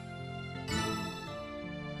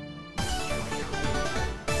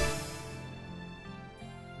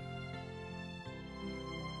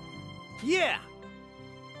 Yeah!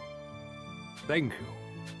 Thank you.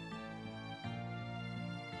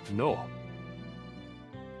 No.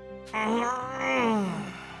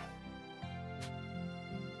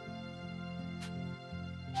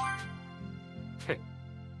 Hey.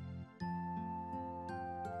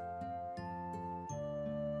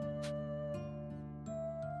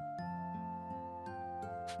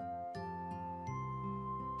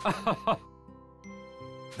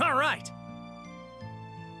 All right!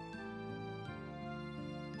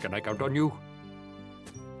 Can I count on you?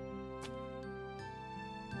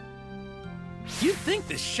 You'd think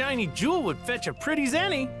this shiny jewel would fetch a pretty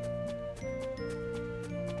zenny.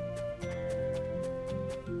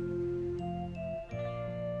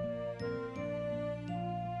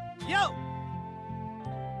 Yo!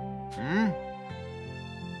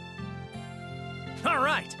 All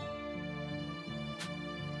right.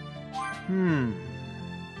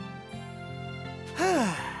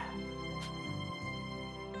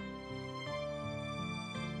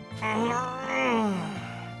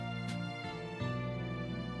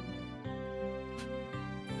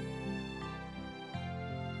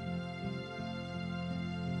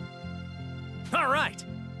 All right.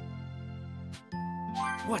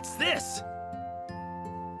 What's this?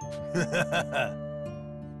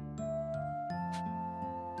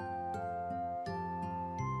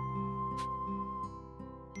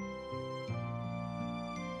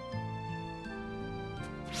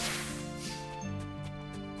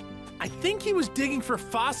 I think he was digging for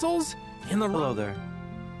fossils in the... Hello there.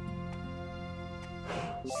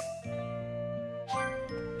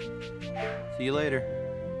 See you later.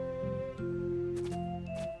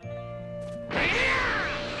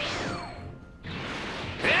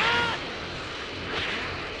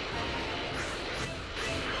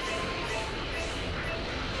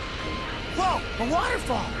 Whoa, a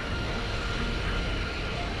waterfall!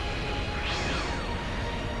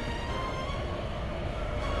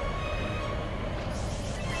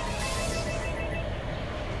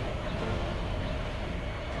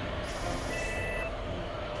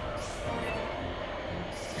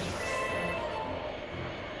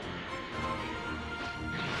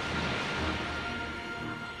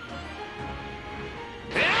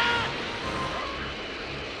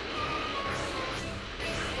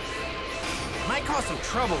 Might cause some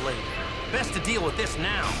trouble later. Best to deal with this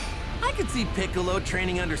now. I could see Piccolo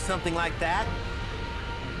training under something like that.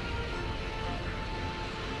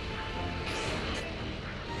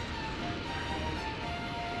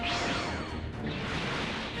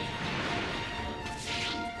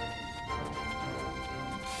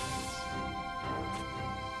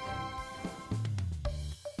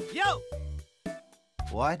 Yo!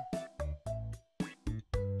 What?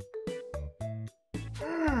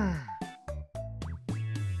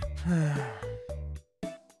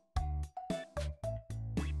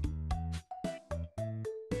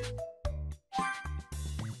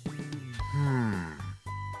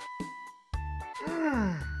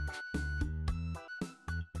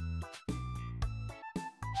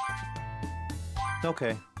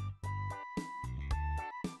 Okay.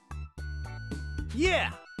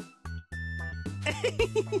 Yeah!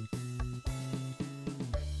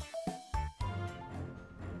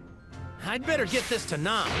 I'd better get this to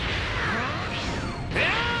Nam.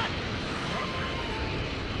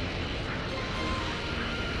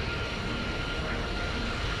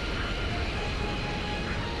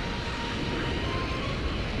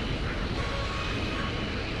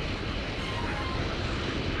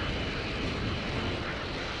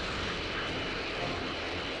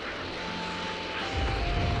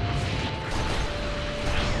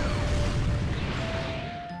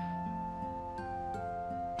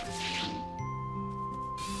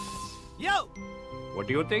 Yo! What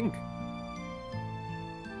do you think?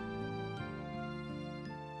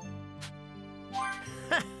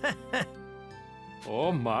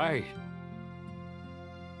 Oh my.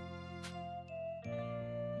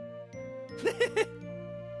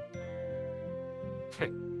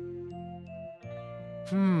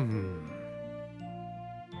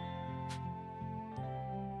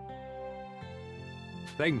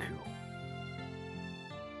 Thank you.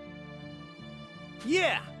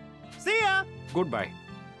 Yeah! See ya! Goodbye.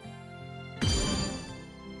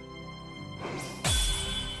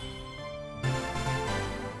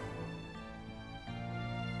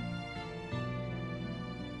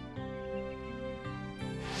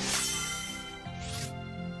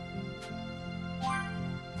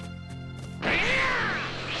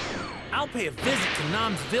 I'll pay a visit to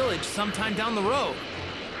Nam's village sometime down the road.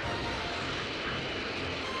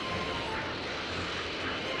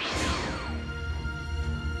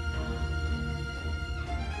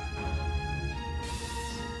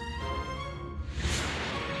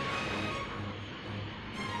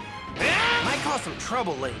 Might cause some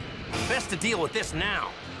trouble later. Best to deal with this now.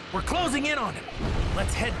 We're closing in on him.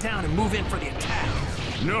 Let's head down and move in for the attack.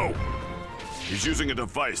 No! He's using a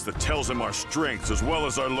device that tells him our strengths as well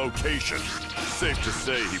as our location. Safe to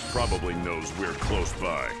say he probably knows we're close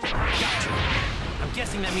by. Gotcha. I'm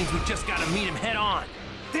guessing that means we just gotta meet him head on.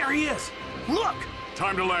 There he is! Look!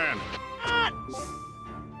 Time to land.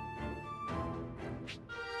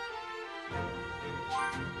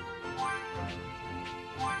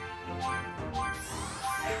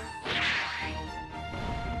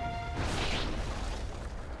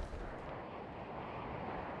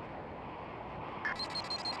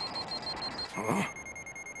 Huh?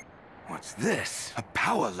 What's this? A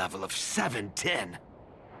power level of 710.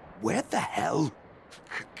 Where the hell?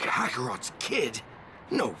 Kakarot's kid?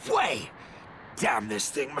 No way! Damn, this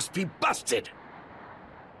thing must be busted!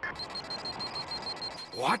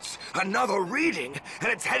 What? Another reading?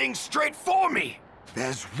 And it's heading straight for me!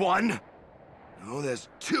 There's one. No, there's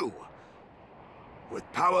two. With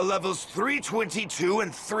power levels 322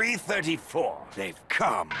 and 334. They've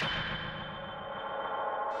come.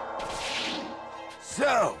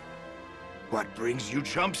 So, what brings you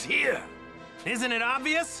chumps here? Isn't it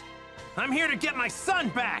obvious? I'm here to get my son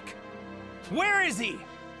back! Where is he?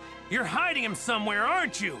 You're hiding him somewhere,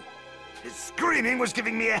 aren't you? His screaming was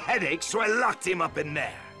giving me a headache, so I locked him up in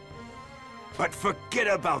there. But forget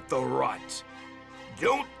about the rot.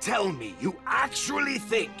 Don't tell me you actually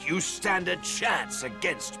think you stand a chance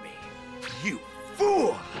against me. You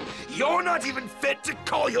fool! You're not even fit to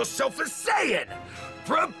call yourself a Saiyan!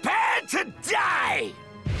 Prepare to die!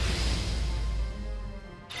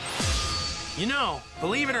 You know,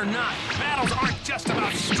 believe it or not, battles aren't just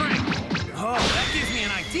about strength. Oh, that gives me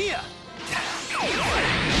an idea.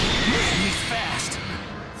 He's fast.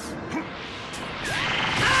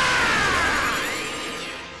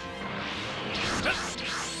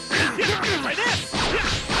 Try this!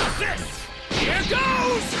 This! Here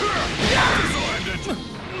goes!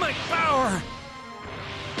 My power!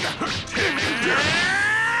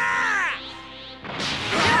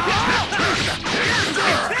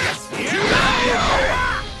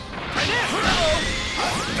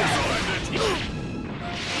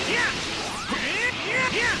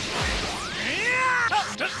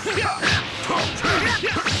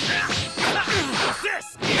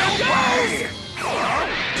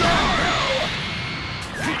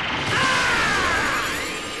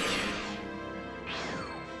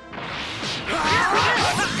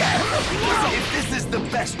 If this is the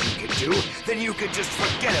best you can do, then you can just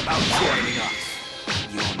forget about joining us.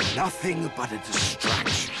 You're nothing but a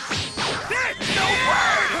distraction. No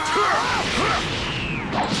word!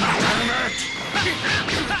 Damn it!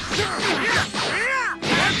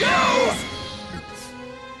 Here goes!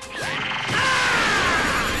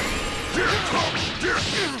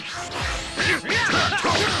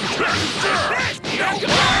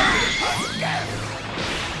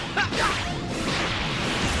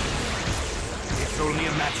 It's only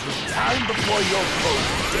a matter of time before you're both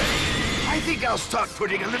dead. I think I'll start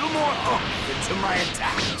putting a little more oomph into my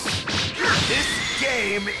attacks. This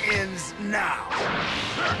game ends now.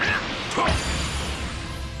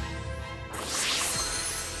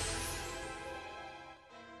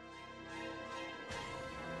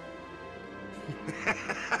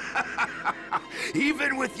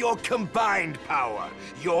 Even with your combined power,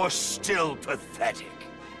 you're still pathetic.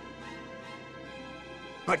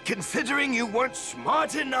 But considering you weren't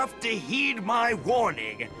smart enough to heed my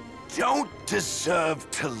warning, don't deserve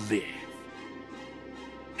to live.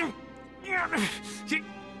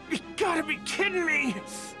 You gotta be kidding me!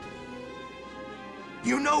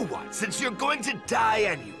 You know what? Since you're going to die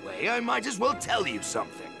anyway, I might as well tell you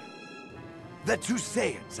something. The two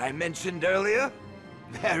Saiyans I mentioned earlier,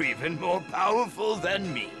 they're even more powerful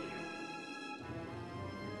than me.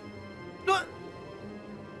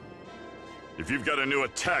 If you've got a new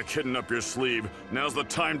attack hidden up your sleeve, now's the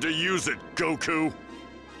time to use it, Goku!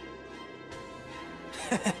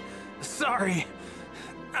 Sorry.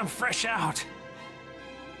 I'm fresh out.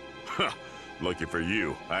 Ha! Lucky for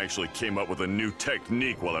you, I actually came up with a new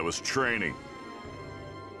technique while I was training.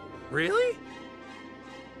 Really?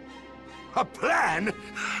 A plan?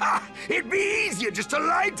 Ha! It'd be easier just to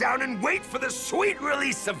lie down and wait for the sweet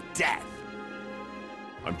release of death.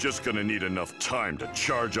 I'm just gonna need enough time to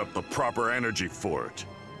charge up the proper energy for it.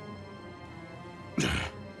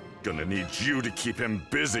 Gonna need you to keep him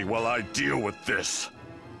busy while I deal with this.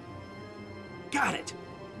 Got it.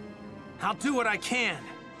 I'll do what I can.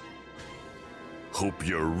 Hope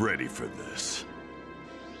you're ready for this.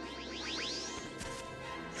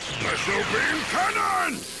 Special Beam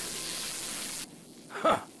Cannon!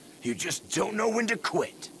 Huh. You just don't know when to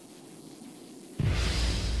quit.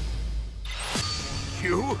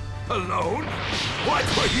 You? Alone? What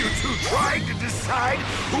were you two trying to decide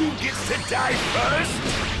who gets to die first?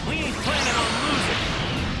 We ain't planning on losing.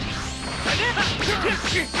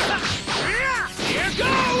 Here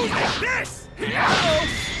goes! This!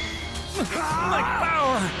 My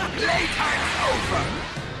power! Playtime's over!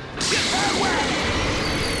 Farewell!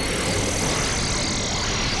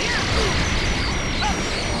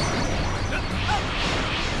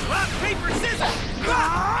 Rock, paper, scissors!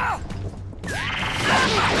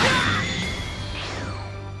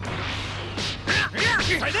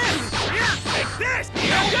 Try this! Take this!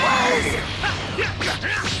 Here goes!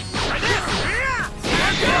 Try this!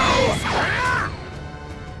 Here goes!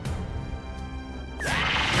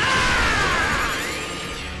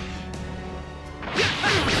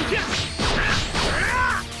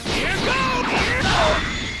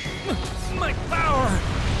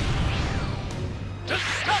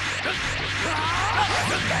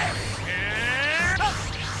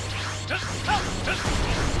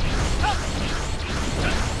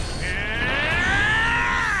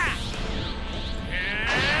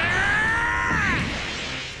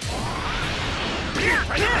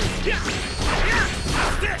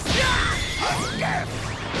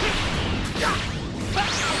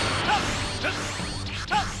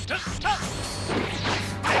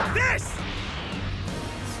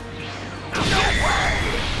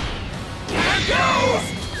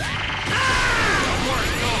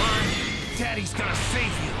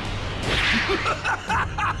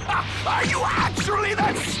 Are you actually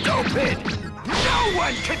that stupid? No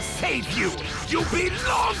one can save you! You'll be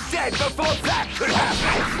long dead before that could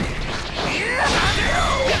happen!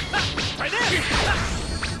 Try this!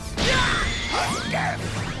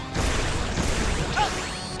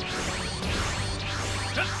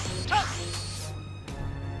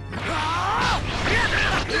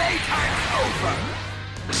 Playtime's over!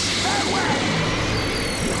 Farewell!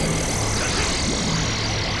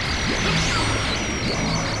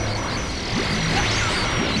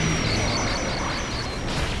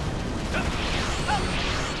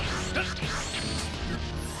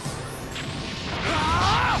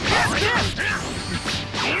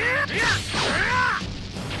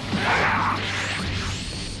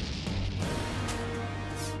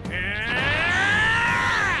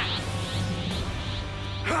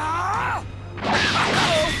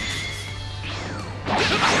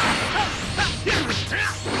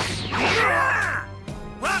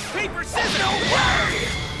 Rock, paper, scissors! No way!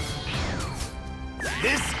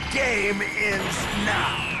 This game ends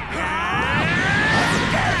now.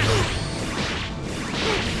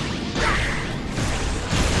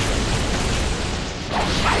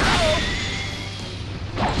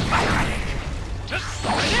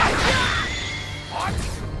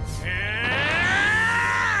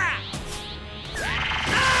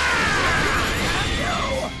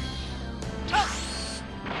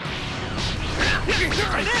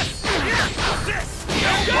 Try this! This!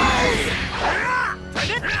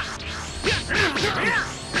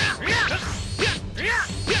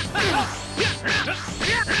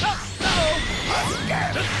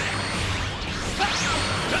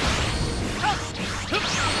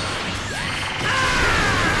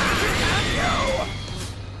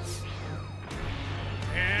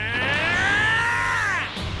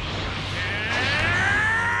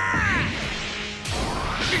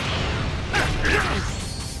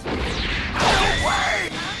 No way!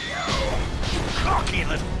 Try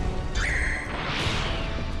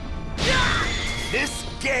This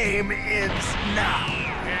game ends now.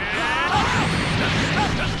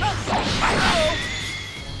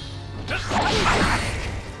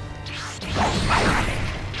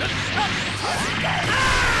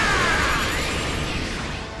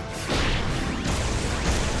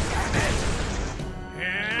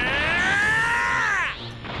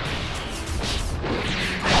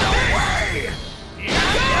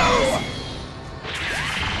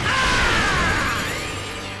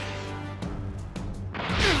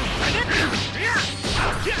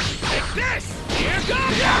 this! Here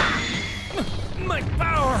goes! My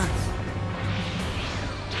power!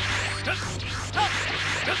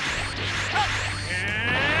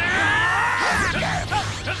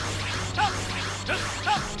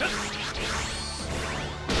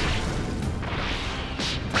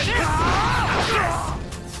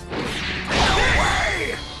 No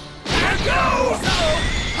way! Here goes!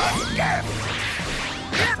 Try this!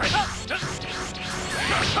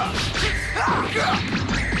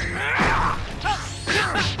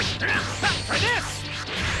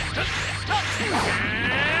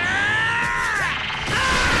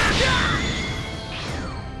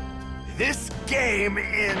 This game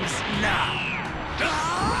ends now.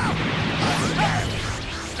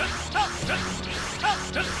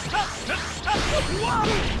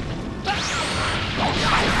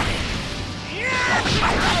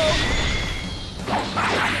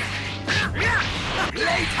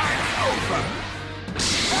 Playtime's over.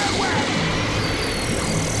 Farewell.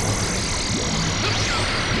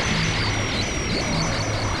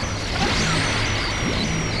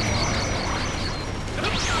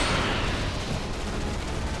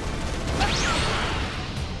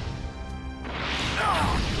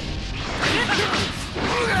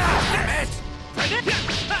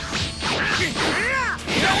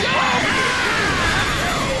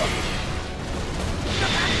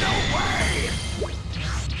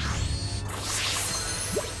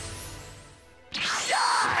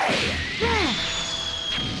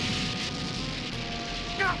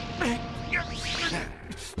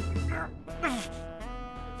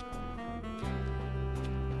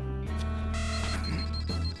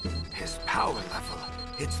 His power level,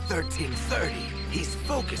 it's 1330. He's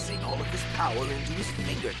focusing all of his power into his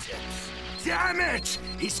fingertips. Damn it!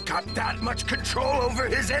 He's got that much control over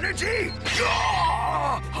his energy?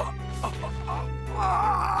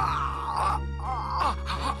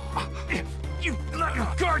 You let your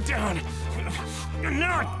guard down! And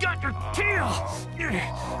now I've got your tail!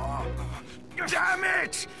 Damn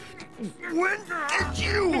it! When did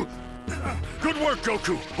you... Good work,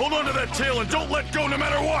 Goku. Hold on to that tail and don't let go no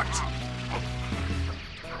matter what.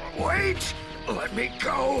 Wait! Let me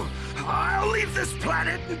go. I'll leave this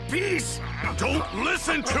planet in peace. Don't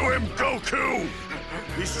listen to him, Goku!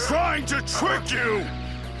 He's trying to trick you!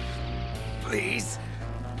 Please,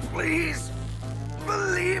 please,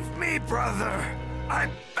 believe me, brother.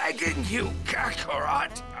 I'm begging you,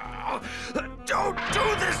 Kakarot. Don't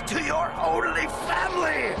do this to your only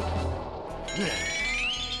family!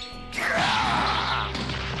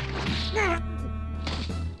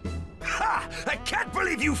 Ha! I can't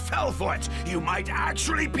believe you fell for it! You might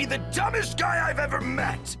actually be the dumbest guy I've ever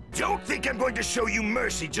met! Don't think I'm going to show you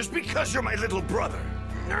mercy just because you're my little brother!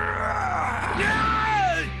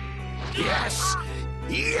 Yes!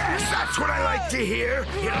 Yes, that's what I like to hear!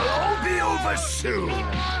 It'll all be over soon!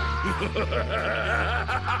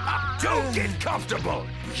 Don't get comfortable!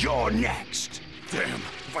 You're next! Damn,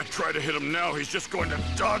 if I try to hit him now, he's just going to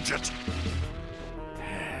dodge it.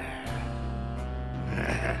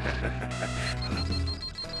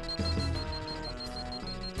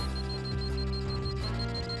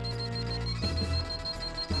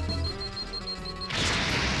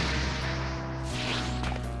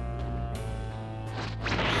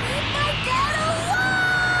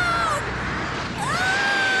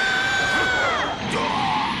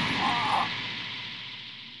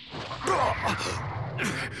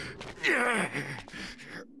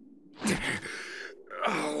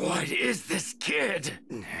 What is this kid?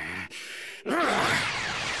 You're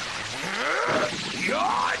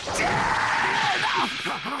dead!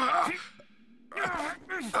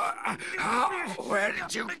 Where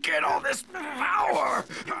did you get all this power?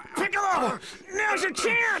 Piccolo! Now's your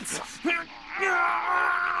chance!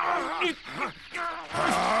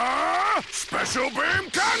 Special beam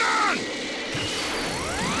cannon!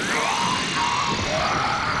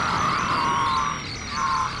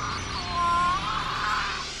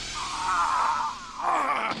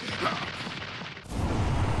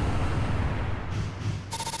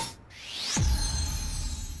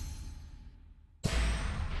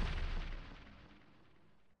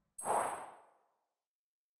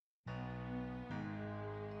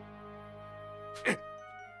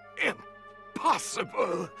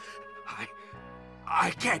 Impossible!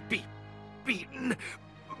 I can't be beaten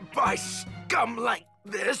by scum like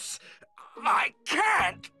this. I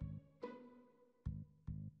can't!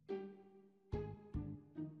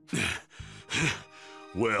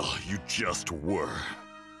 Well, you just were.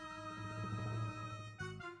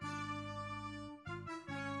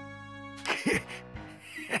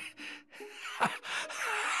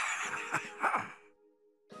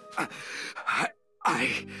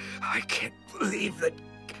 I can't believe that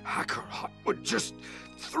Kakarot would just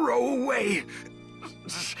throw away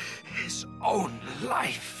his own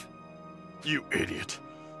life. You idiot.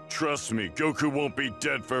 Trust me, Goku won't be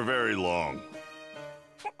dead for very long.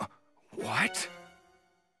 What?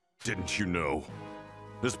 Didn't you know?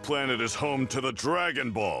 This planet is home to the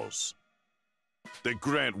Dragon Balls. They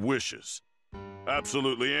grant wishes.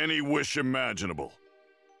 Absolutely any wish imaginable.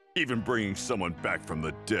 Even bringing someone back from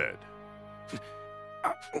the dead.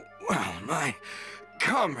 Well, my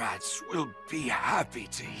comrades will be happy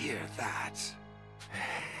to hear that.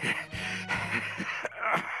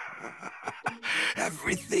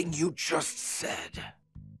 Everything you just said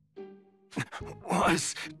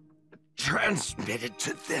was transmitted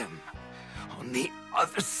to them on the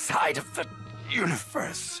other side of the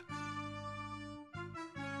universe.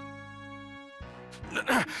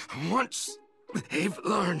 Once they've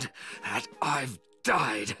learned that I've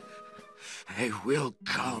died, they will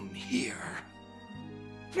come here.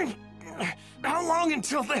 How long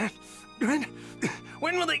until then?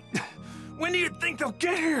 When will they... When do you think they'll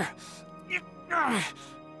get here?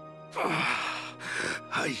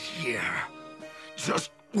 A year.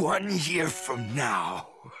 Just 1 year from now.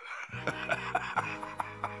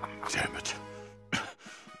 Damn it.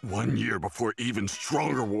 1 year before even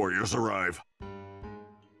stronger warriors arrive.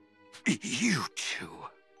 You two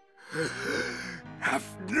have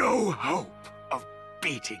no hope of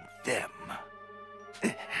beating them.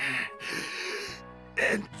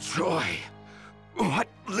 Enjoy what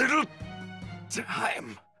little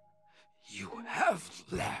time you have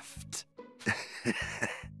left.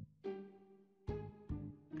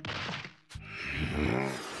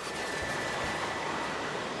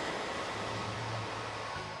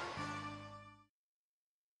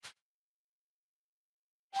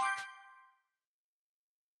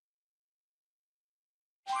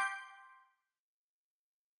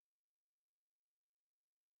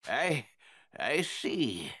 I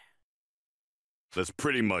see. That's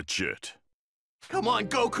pretty much it. Come on,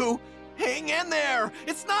 Goku! Hang in there!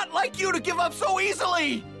 It's not like you to give up so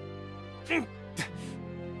easily!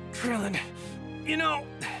 Krillin, you know,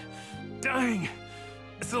 dying.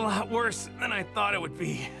 It's a lot worse than I thought it would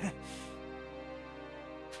be.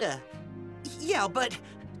 Yeah, but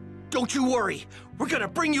don't you worry. We're gonna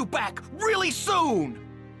bring you back really soon!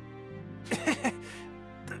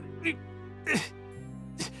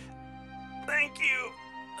 Thank you.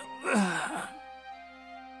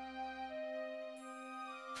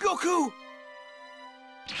 Goku!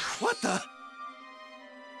 What the?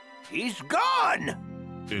 He's gone!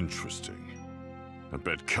 Interesting. I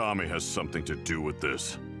bet Kami has something to do with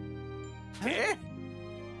this. Eh?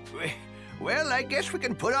 Well, I guess we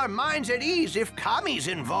can put our minds at ease if Kami's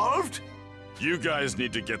involved. You guys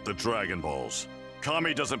need to get the Dragon Balls.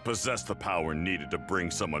 Kami doesn't possess the power needed to bring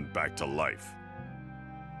someone back to life.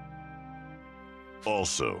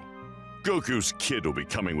 Also, Goku's kid will be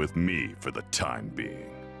coming with me for the time being.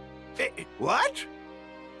 What?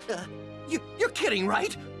 You're kidding,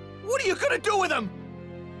 right? What are you gonna do with him?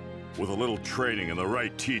 With a little training and the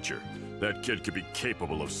right teacher, that kid could be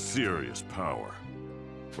capable of serious power.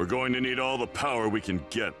 We're going to need all the power we can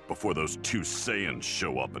get before those two Saiyans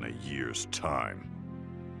show up in a year's time.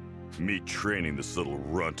 Me training this little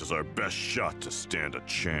runt is our best shot to stand a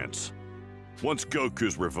chance. Once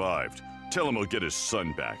Goku's revived, tell him he'll get his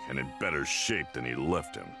son back and in better shape than he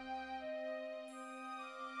left him.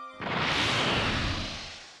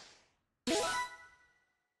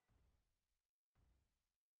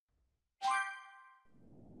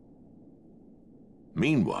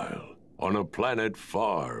 Meanwhile, on a planet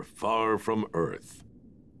far, far from Earth.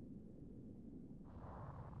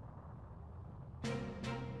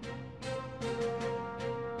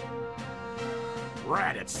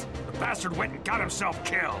 Raditz! The bastard went and got himself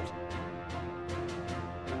killed!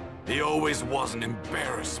 He always was an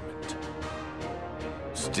embarrassment.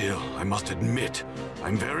 Still, I must admit,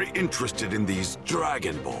 I'm very interested in these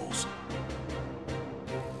Dragon Balls.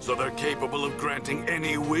 So they're capable of granting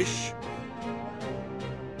any wish?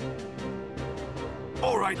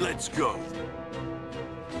 All right, let's go.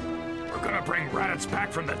 We're gonna bring Raditz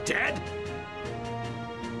back from the dead?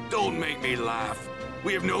 Don't make me laugh.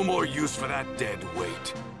 We have no more use for that dead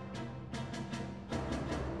weight.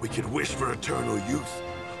 We could wish for eternal youth,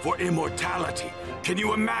 for immortality. Can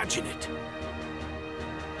you imagine it?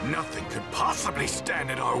 Nothing could possibly stand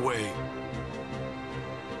in our way.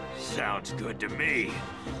 Sounds good to me.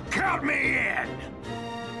 Count me in!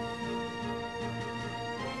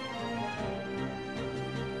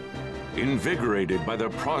 Invigorated by the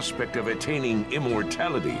prospect of attaining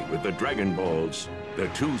immortality with the Dragon Balls, the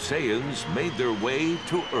two Saiyans made their way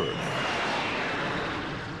to Earth.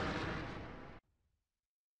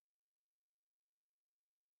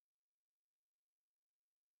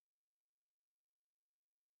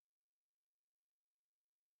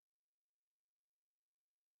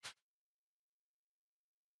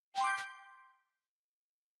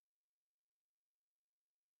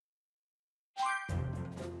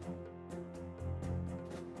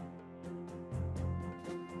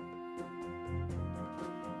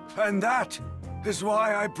 And that is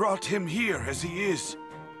why I brought him here as he is,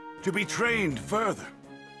 to be trained further.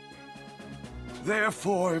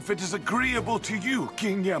 Therefore, if it is agreeable to you,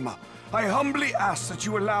 King Yama, I humbly ask that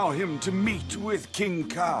you allow him to meet with King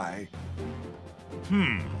Kai.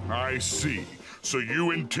 I see. So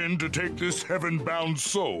you intend to take this heaven-bound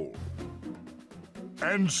soul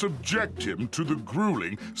and subject him to the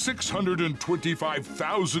grueling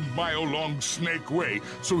 625,000-mile-long Snake Way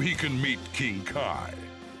so he can meet King Kai.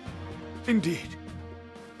 Indeed.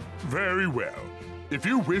 Very well. If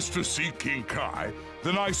you wish to see King Kai,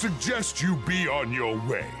 then I suggest you be on your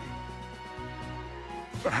way.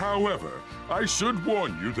 However, I should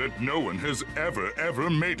warn you that no one has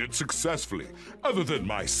ever made it successfully, other than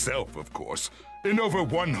myself, of course, in over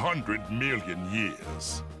 100 million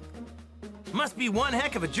years. Must be one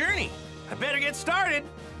heck of a journey. I better get started.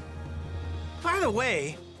 By the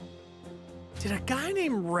way, did a guy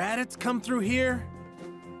named Raditz come through here?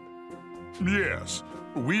 Yes,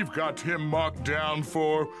 we've got him marked down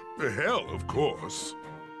for hell, of course.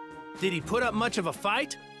 Did he put up much of a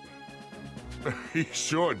fight? He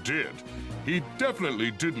sure did. He definitely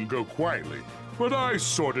didn't go quietly, but I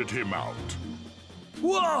sorted him out.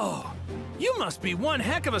 Whoa! You must be one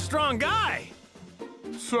heck of a strong guy!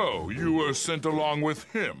 So, you were sent along with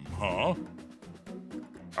him, huh?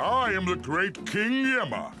 I am the great King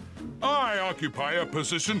Yama. I occupy a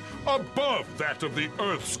position above that of the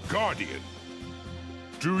Earth's guardian.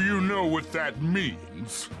 Do you know what that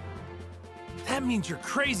means? That means you're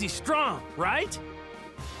crazy strong, right?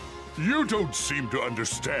 You don't seem to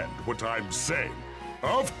understand what I'm saying.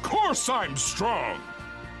 Of course I'm strong!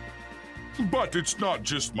 But it's not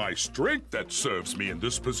just my strength that serves me in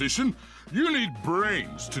this position. You need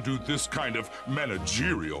brains to do this kind of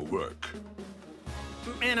managerial work.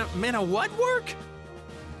 Mana what work?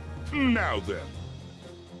 Now then,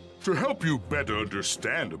 to help you better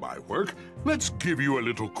understand my work, let's give you a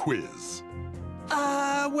little quiz.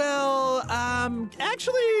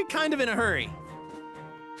 Actually kind of in a hurry.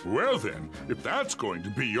 Well then, if that's going to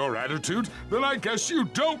be your attitude, then I guess you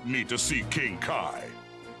don't need to see King Kai.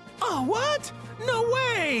 Oh, what? No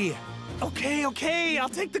way! Okay, I'll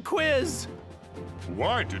take the quiz.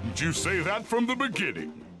 Why didn't you say that from the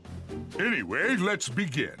beginning? Anyway, let's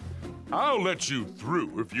begin. I'll let you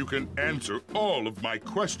through if you can answer all of my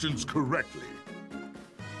questions correctly.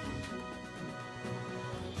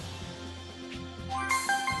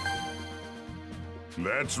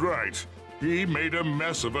 That's right. He made a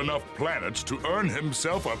mess of enough planets to earn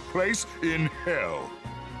himself a place in hell.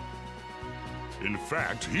 In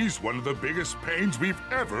fact, he's one of the biggest pains we've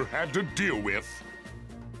ever had to deal with.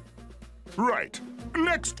 Right.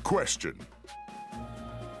 Next question.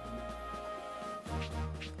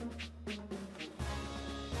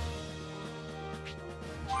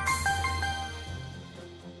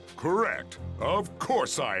 Correct. Of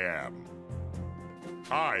course I am.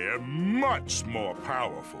 I am much more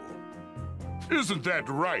powerful. Isn't that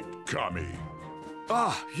right, Kami?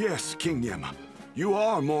 Ah, yes, King Yema. You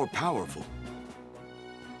are more powerful.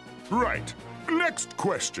 Right. Next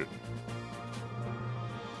question.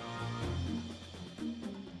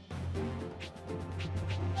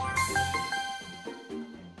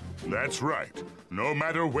 That's right. No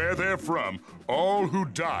matter where they're from, all who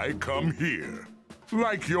die come here.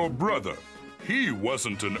 Like your brother. He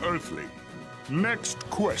wasn't an Earthling. Next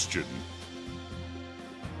question.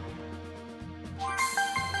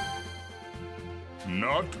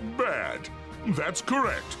 Not bad. That's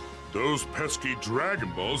correct. Those pesky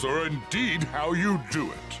Dragon Balls are indeed how you do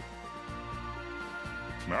it.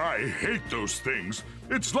 I hate those things.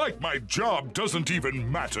 It's like my job doesn't even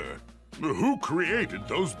matter. Who created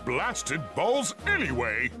those blasted balls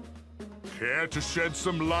anyway? Care to shed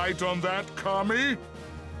some light on that, Kami?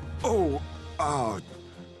 Oh,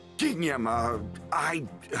 King Yema,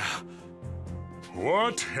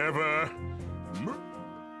 Whatever.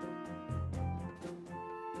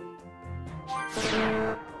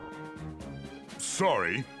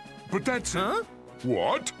 Sorry, but that's... Huh?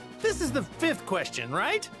 What? This is the 5th question,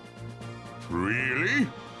 right? Really?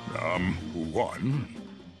 1,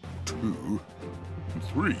 2,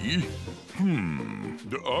 3...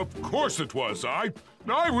 Of course it was. I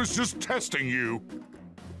was just testing you.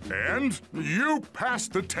 And you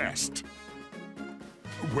passed the test.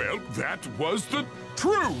 Well, that was the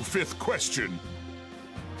true 5th question.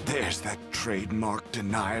 There's that trademark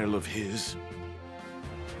denial of his.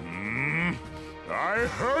 I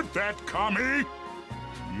heard that, Kami.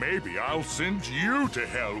 Maybe I'll send you to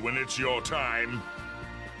hell when it's your time.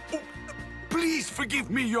 Oh, please forgive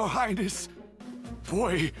me, Your Highness.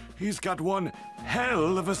 Boy, he's got one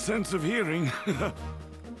hell of a sense of hearing.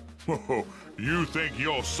 Oh, you think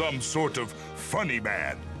you're some sort of funny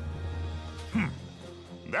man?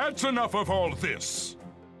 That's enough of all this.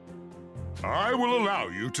 I will allow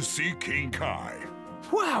you to see King Kai.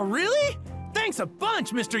 Wow, really? Thanks a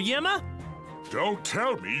bunch, Mr. Yema. Don't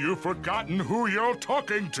tell me you've forgotten who you're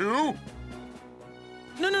talking to.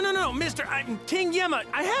 No, Mr. King Yema,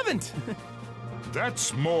 I haven't.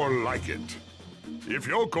 That's more like it. If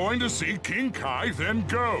you're going to see King Kai, then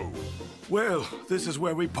go. Well, this is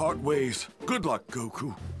where we part ways. Good luck,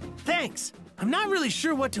 Goku. Thanks. I'm not really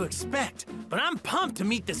sure what to expect, but I'm pumped to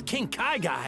meet this King Kai guy.